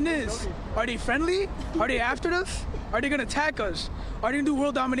real question is, are they friendly? Are they after us? Are they going to attack us? Are they going to do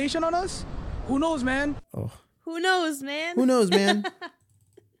world domination on us? Who knows, man? Oh. Who knows, man? Who knows, man?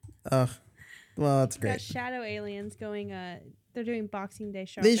 Well, that's great. Got shadow aliens going. They're doing Boxing Day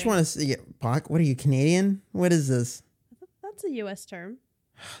shopping. They just want to see. What are you, Canadian? What is this? That's a U.S. term.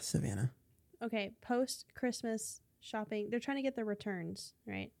 Savannah. Okay, post Christmas shopping. They're trying to get their returns,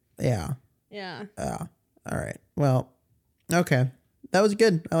 right? Yeah. Yeah. All right. Well, okay. That was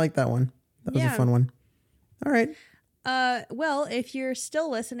good. I like that one. That was a fun one. All right. Well, if you're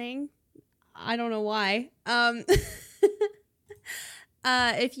still listening, I don't know why.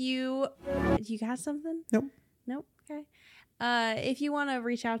 If you got something? Nope. Okay. If you want to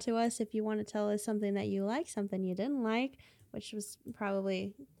reach out to us, if you want to tell us something that you like, something you didn't like, which was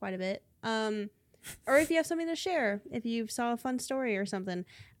probably quite a bit, or if you have something to share, if you saw a fun story or something,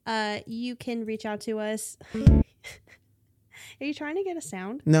 you can reach out to us. Are you trying to get a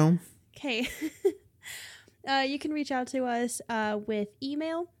sound? No. Okay. You can reach out to us with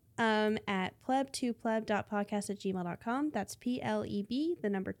email at pleb2pleb.podcast@gmail.com. That's PLEB, the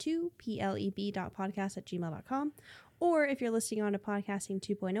number 2, PLEB.podcast@gmail.com. Or if you're listening on a Podcasting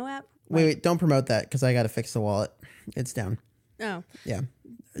 2.0 app. Wait, don't promote that because I got to fix the wallet. It's down. Oh. Yeah.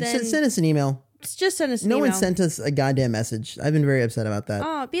 Send us an email. Just send us an email. No one sent us a goddamn message. I've been very upset about that.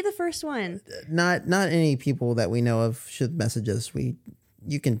 Oh, be the first one. Not any people that we know of should message us.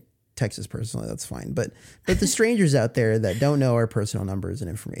 You can text us personally. That's fine. But the strangers out there that don't know our personal numbers and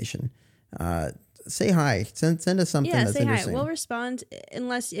information, say hi. Send us something that's say interesting. Hi. We'll respond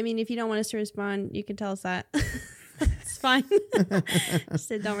unless, if you don't want us to respond, you can tell us that. It's fine. Just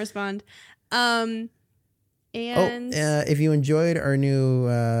say don't respond. And if you enjoyed our new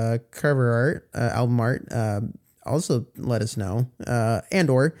cover art, album art, also let us know.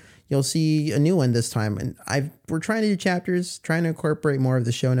 Or you'll see a new one this time. And we're trying to do chapters, trying to incorporate more of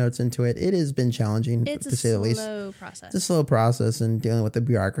the show notes into it. It has been challenging, to say the least. It's a slow process. It's a slow process, and dealing with the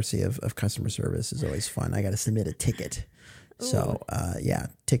bureaucracy of customer service is always fun. I got to submit a ticket. Ooh. So,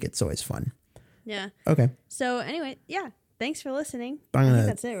 ticket's always fun. Yeah. Okay. So anyway, thanks for listening. I think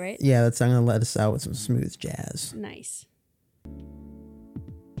that's it, right? Yeah, I'm going to let us out with some smooth jazz. Nice.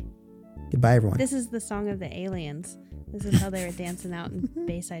 Goodbye, everyone. This is the song of the aliens. This is how they were dancing out in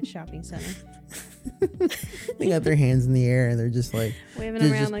Bayside Shopping Center. They got their hands in the air and they're just like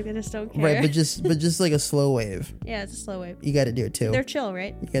waving around like they just don't care. Right, but just like a slow wave. Yeah, it's a slow wave. You got to do it too. They're chill,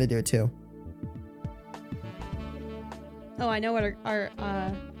 right? You got to do it too. Oh, I know what our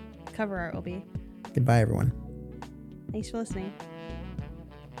cover art will be. Goodbye, everyone. Thanks for listening.